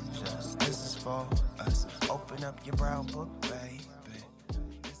judge us. This is for us. Open up your brown book, baby.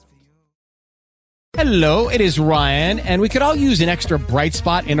 Hello, it is Ryan, and we could all use an extra bright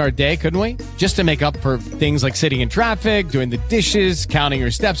spot in our day, couldn't we? Just to make up for things like sitting in traffic, doing the dishes, counting your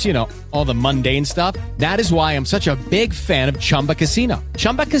steps, all the mundane stuff. That is why I'm such a big fan of Chumba Casino.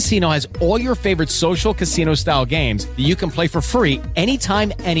 Chumba Casino has all your favorite social casino-style games that you can play for free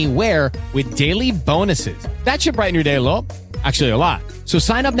anytime, anywhere with daily bonuses. That should brighten your day a little. Actually, a lot. So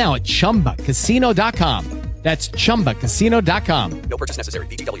sign up now at ChumbaCasino.com. That's ChumbaCasino.com. No purchase necessary.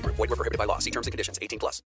 VGW Group. Void where prohibited by law. See terms and conditions. 18+.